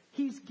it.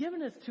 He's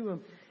given it to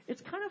him.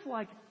 It's kind of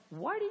like,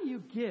 why do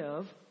you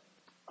give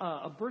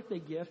a birthday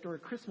gift or a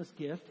Christmas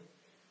gift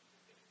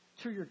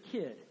to your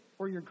kid?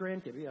 Or your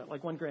grandkid, yeah,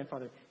 like one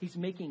grandfather. He's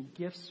making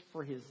gifts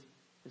for his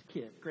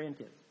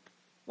grandkids.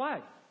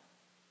 Why?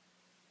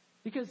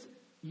 Because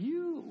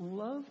you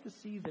love to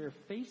see their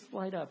face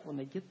light up when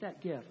they get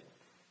that gift.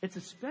 It's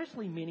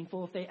especially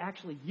meaningful if they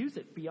actually use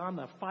it beyond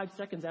the 5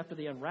 seconds after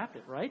they unwrapped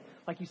it, right?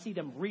 Like you see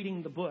them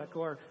reading the book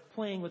or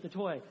playing with the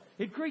toy.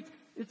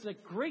 It's a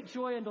great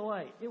joy and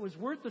delight. It was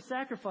worth the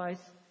sacrifice.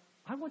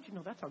 I want you to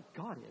know that's how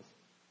God is.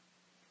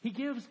 He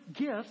gives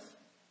gifts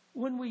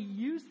when we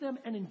use them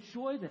and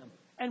enjoy them.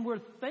 And we're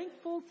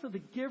thankful to the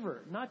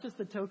giver, not just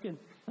the token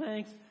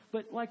thanks,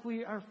 but like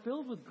we are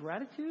filled with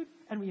gratitude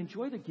and we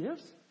enjoy the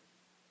gifts.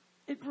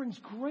 It brings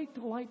great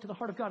delight to the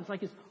heart of God. It's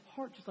like his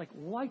heart just like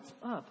lights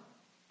up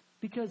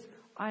because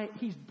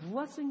he's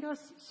blessing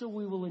us so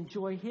we will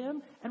enjoy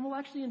him and we'll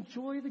actually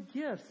enjoy the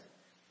gifts.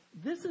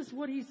 This is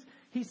what he's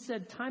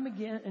said time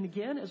again and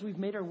again as we've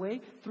made our way.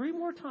 3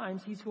 more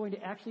times he's going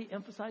to actually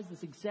emphasize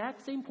this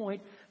exact same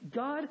point.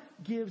 God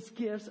gives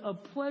gifts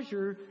of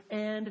pleasure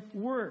and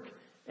work.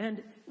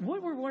 And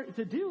what we're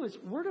to do is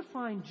we're to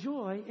find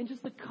joy in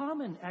just the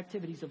common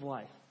activities of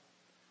life.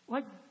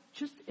 Like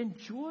just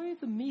enjoy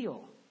the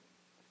meal.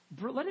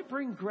 Let it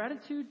bring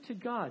gratitude to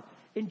God.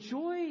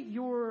 Enjoy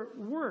your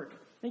work.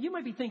 Now you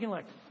might be thinking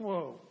like,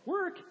 whoa,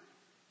 work?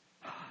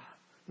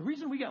 The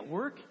reason we got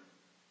work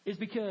is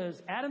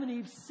because Adam and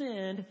Eve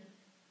sinned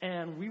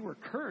and we were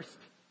cursed.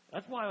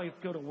 That's why I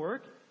go to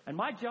work. And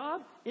my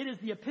job, it is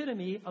the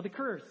epitome of the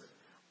curse.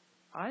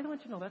 I want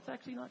you to know that's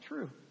actually not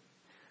true.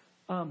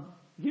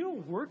 You know,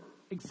 work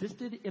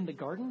existed in the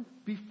garden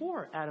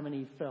before Adam and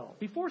Eve fell,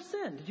 before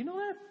sin. Did you know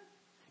that?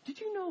 Did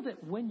you know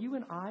that when you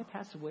and I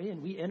pass away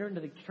and we enter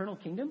into the eternal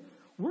kingdom,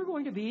 we're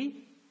going to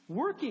be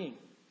working?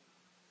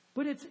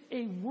 But it's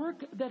a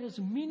work that is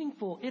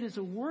meaningful. It is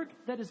a work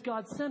that is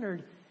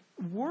God-centered.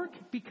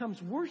 Work becomes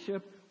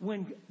worship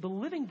when the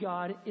living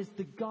God is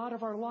the God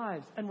of our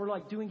lives. And we're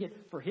like doing it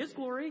for his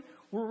glory.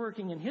 We're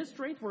working in his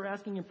strength. We're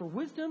asking him for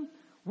wisdom.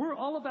 We're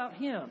all about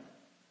him.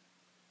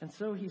 And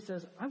so he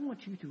says, I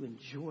want you to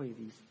enjoy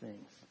these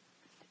things.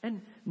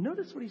 And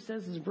notice what he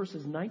says in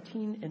verses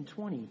 19 and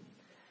 20.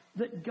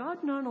 That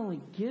God not only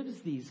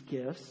gives these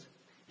gifts,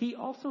 he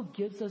also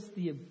gives us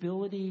the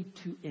ability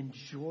to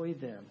enjoy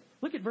them.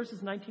 Look at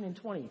verses 19 and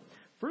 20.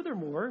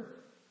 Furthermore,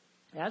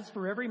 as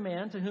for every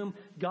man to whom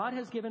God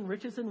has given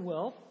riches and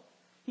wealth,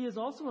 he has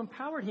also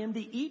empowered him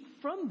to eat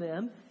from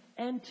them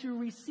and to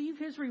receive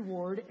his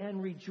reward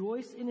and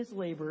rejoice in his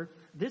labor.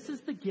 This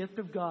is the gift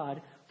of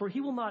God. For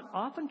he will not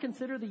often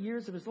consider the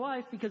years of his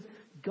life because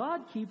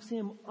God keeps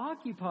him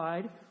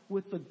occupied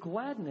with the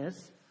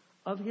gladness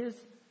of his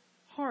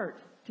heart.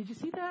 Did you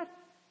see that?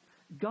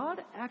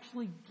 God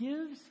actually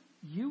gives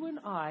you and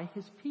I,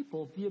 his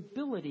people, the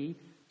ability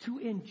to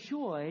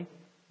enjoy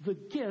the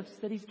gifts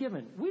that he's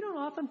given. We don't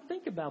often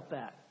think about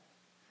that.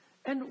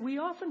 And we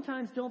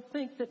oftentimes don't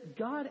think that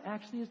God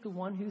actually is the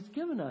one who's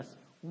given us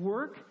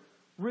work,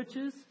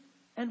 riches,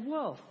 and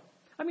wealth.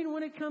 I mean,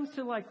 when it comes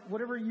to like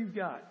whatever you've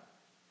got,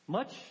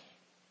 much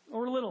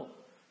or little,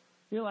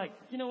 you're like,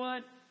 you know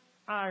what?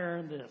 I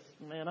earned this.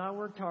 Man, I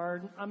worked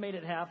hard. I made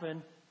it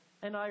happen.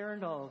 And I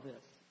earned all of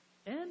this.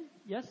 And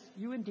yes,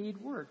 you indeed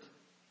worked.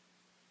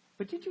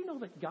 But did you know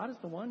that God is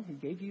the one who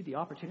gave you the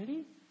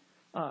opportunity?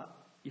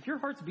 If your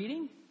heart's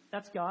beating,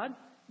 that's God.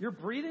 You're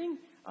breathing.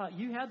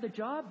 You had the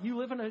job. You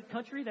live in a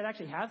country that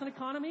actually has an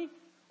economy.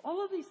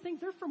 All of these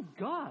things, they're from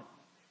God.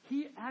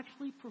 He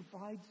actually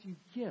provides you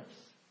gifts,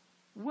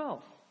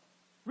 wealth,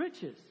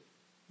 riches,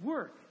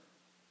 work.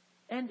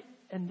 And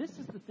this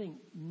is the thing,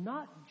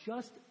 not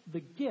just the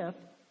gift,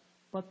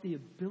 but the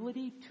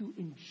ability to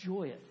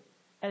enjoy it.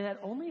 And that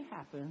only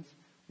happens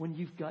when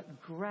you've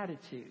got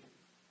gratitude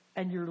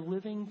and you're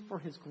living for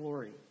his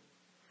glory.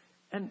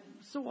 And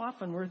so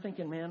often we're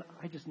thinking, man,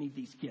 I just need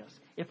these gifts.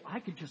 If I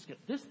could just get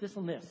this, this,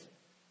 and this.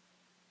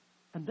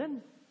 And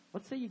then,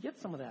 let's say you get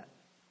some of that.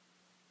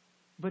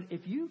 But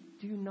if you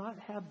do not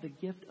have the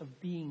gift of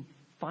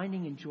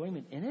finding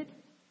enjoyment in it,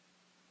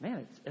 man,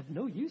 it's of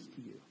no use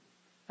to you.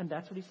 And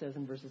that's what he says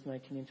in verses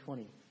 19 and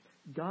 20.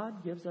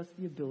 God gives us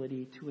the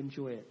ability to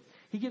enjoy it.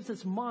 He gives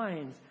us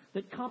minds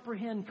that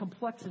comprehend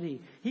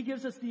complexity. He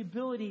gives us the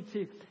ability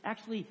to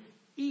actually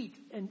eat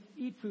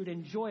food,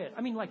 enjoy it.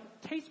 I mean,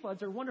 like, taste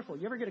buds are wonderful.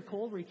 You ever get a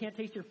cold where you can't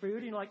taste your food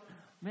and you're like,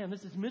 man,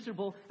 this is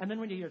miserable. And then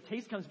when your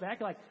taste comes back,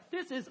 you're like,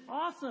 this is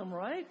awesome,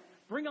 right?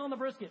 Bring on the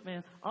brisket,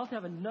 man. I'll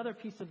have another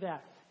piece of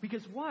that.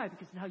 Because why?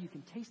 Because now you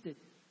can taste it.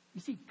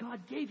 You see, God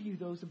gave you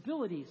those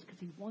abilities because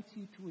he wants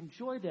you to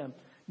enjoy them.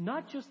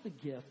 Not just the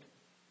gift,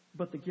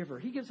 but the giver.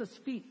 He gives us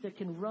feet that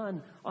can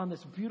run on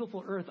this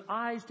beautiful earth,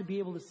 eyes to be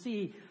able to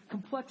see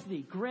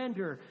complexity,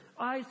 grandeur,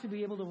 eyes to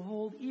be able to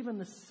hold even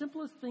the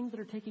simplest things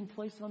that are taking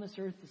place on this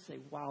earth to say,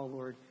 wow,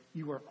 Lord,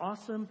 you are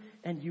awesome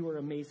and you are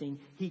amazing.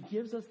 He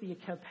gives us the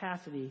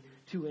capacity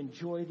to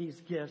enjoy these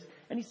gifts.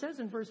 And he says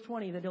in verse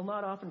 20 that he'll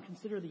not often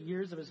consider the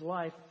years of his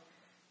life.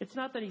 It's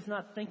not that he's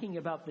not thinking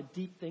about the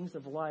deep things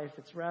of life.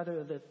 It's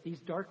rather that these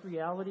dark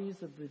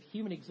realities of the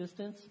human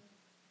existence,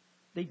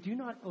 they do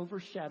not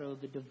overshadow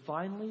the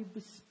divinely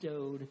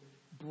bestowed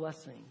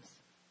blessings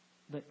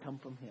that come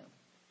from him.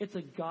 It's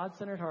a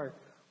God-centered heart.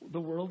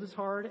 The world is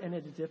hard and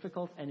it is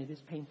difficult and it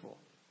is painful.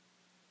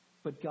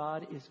 But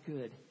God is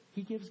good.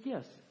 He gives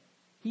gifts.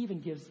 He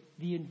even gives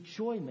the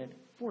enjoyment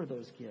for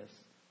those gifts.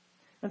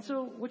 And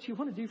so what you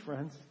want to do,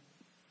 friends,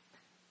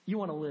 you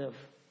want to live.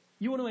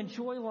 You want to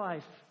enjoy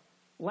life.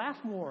 Laugh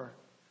more.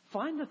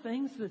 Find the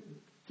things that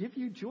give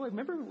you joy.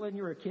 Remember when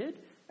you were a kid?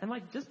 And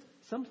like just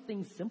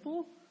something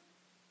simple?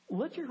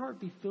 Let your heart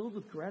be filled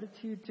with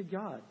gratitude to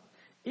God.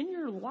 In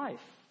your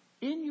life,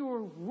 in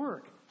your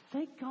work,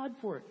 thank God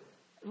for it.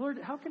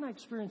 Lord, how can I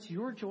experience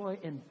your joy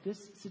in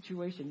this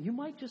situation? You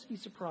might just be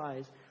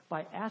surprised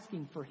by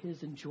asking for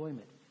his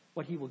enjoyment,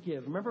 what he will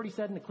give. Remember what he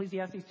said in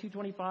Ecclesiastes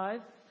 2:25?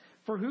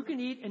 For who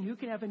can eat and who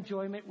can have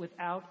enjoyment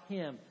without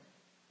him?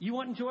 You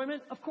want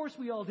enjoyment? Of course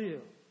we all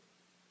do.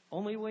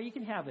 Only way you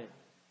can have it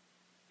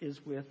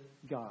is with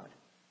God.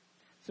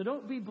 So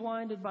don't be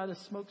blinded by the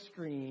smoke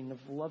screen of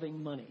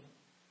loving money.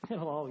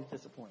 It'll always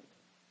disappoint.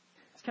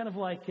 It's kind of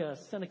like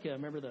Seneca.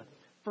 Remember the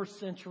first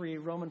century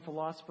Roman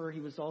philosopher? He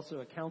was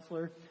also a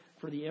counselor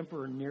for the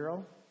Emperor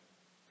Nero.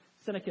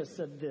 Seneca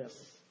said this: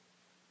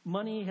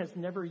 money has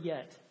never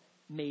yet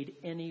made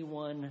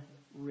anyone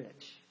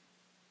rich.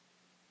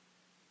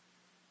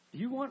 Do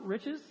you want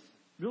riches?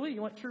 Really?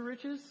 You want true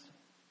riches?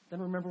 Then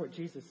remember what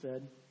Jesus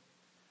said.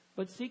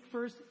 But seek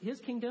first his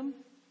kingdom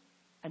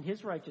and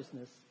his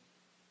righteousness,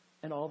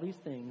 and all these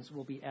things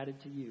will be added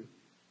to you.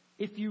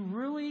 If you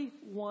really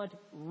want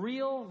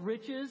real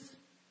riches,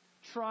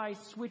 try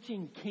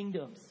switching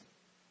kingdoms.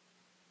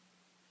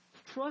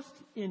 Trust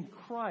in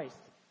Christ.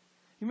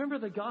 You remember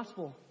the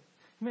gospel.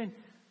 Man,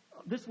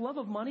 this love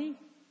of money,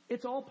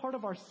 it's all part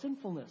of our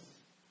sinfulness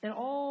and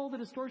all the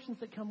distortions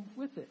that come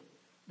with it.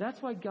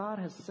 That's why God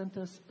has sent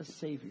us a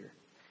Savior.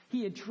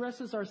 He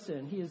addresses our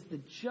sin.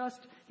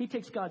 He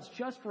takes God's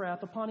just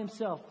wrath upon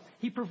himself.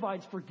 He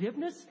provides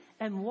forgiveness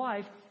and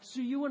life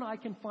so you and I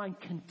can find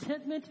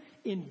contentment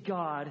in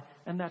God,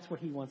 and that's what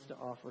he wants to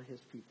offer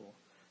his people.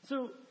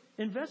 So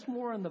invest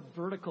more in the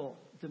vertical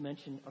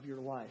dimension of your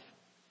life.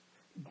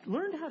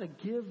 Learn how to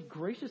give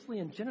graciously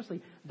and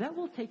generously. That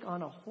will take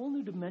on a whole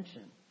new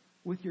dimension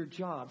with your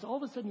jobs. All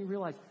of a sudden you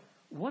realize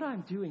what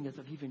I'm doing is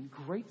of even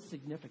great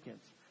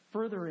significance,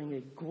 furthering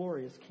a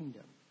glorious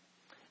kingdom.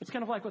 It's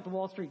kind of like what the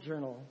Wall Street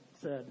Journal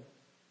said.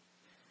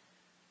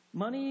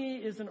 Money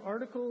is an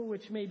article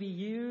which may be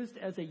used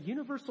as a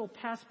universal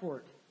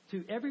passport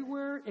to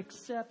everywhere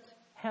except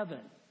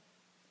heaven,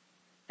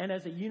 and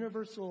as a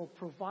universal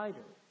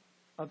provider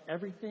of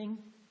everything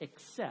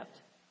except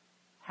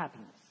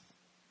happiness.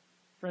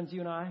 Friends,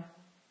 you and I,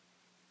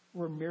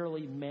 we're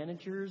merely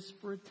managers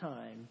for a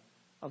time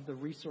of the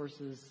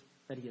resources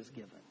that he has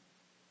given.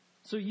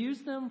 So use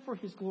them for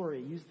his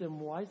glory. Use them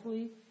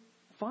wisely,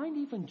 find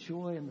even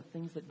joy in the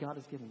things that God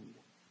has given you.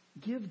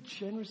 Give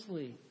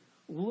generously.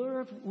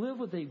 Live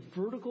with a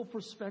vertical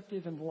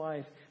perspective in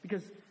life,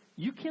 because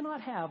you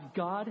cannot have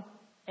God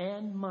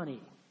and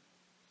money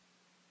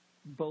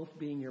both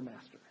being your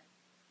master.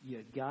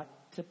 You got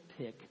to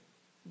pick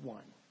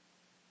one.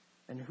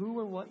 And who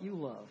or what you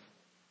love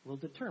will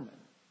determine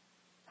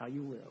how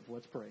you live.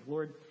 Let's pray.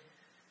 Lord,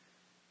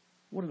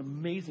 what an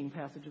amazing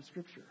passage of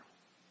Scripture.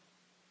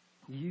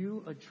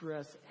 You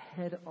address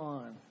head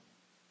on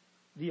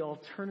the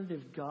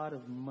alternative god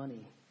of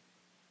money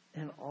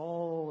and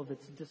all of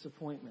its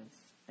disappointments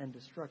and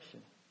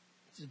destruction.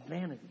 It's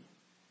vanity.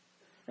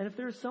 And if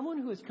there is someone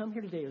who has come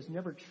here today who has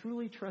never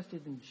truly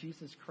trusted in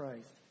Jesus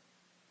Christ,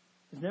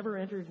 has never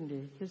entered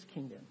into his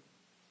kingdom,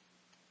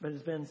 but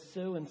has been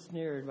so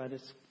ensnared by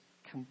this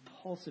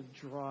compulsive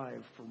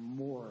drive for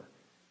more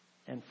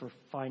and for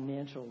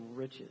financial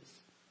riches,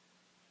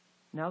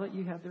 now that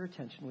you have their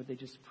attention, would they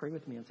just pray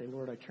with me and say,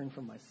 Lord, I turn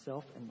from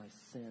myself and my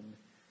sin.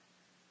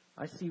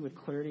 I see with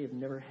clarity I've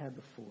never had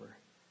before.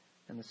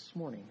 And this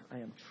morning, I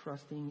am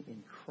trusting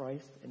in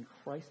Christ and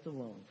Christ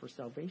alone for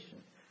salvation,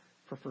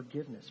 for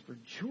forgiveness, for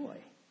joy,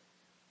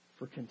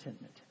 for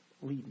contentment.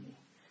 Lead me.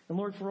 And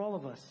Lord, for all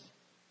of us,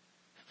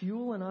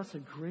 fuel in us a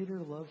greater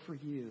love for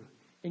you.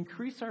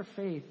 Increase our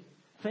faith.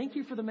 Thank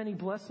you for the many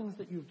blessings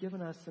that you've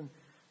given us, and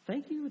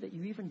thank you that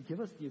you even give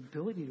us the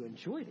ability to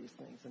enjoy these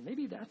things. And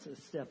maybe that's a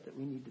step that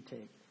we need to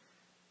take.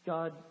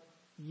 God,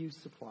 you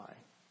supply.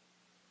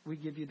 We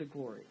give you the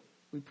glory.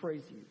 We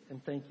praise you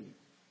and thank you.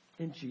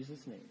 In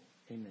Jesus' name,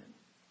 amen.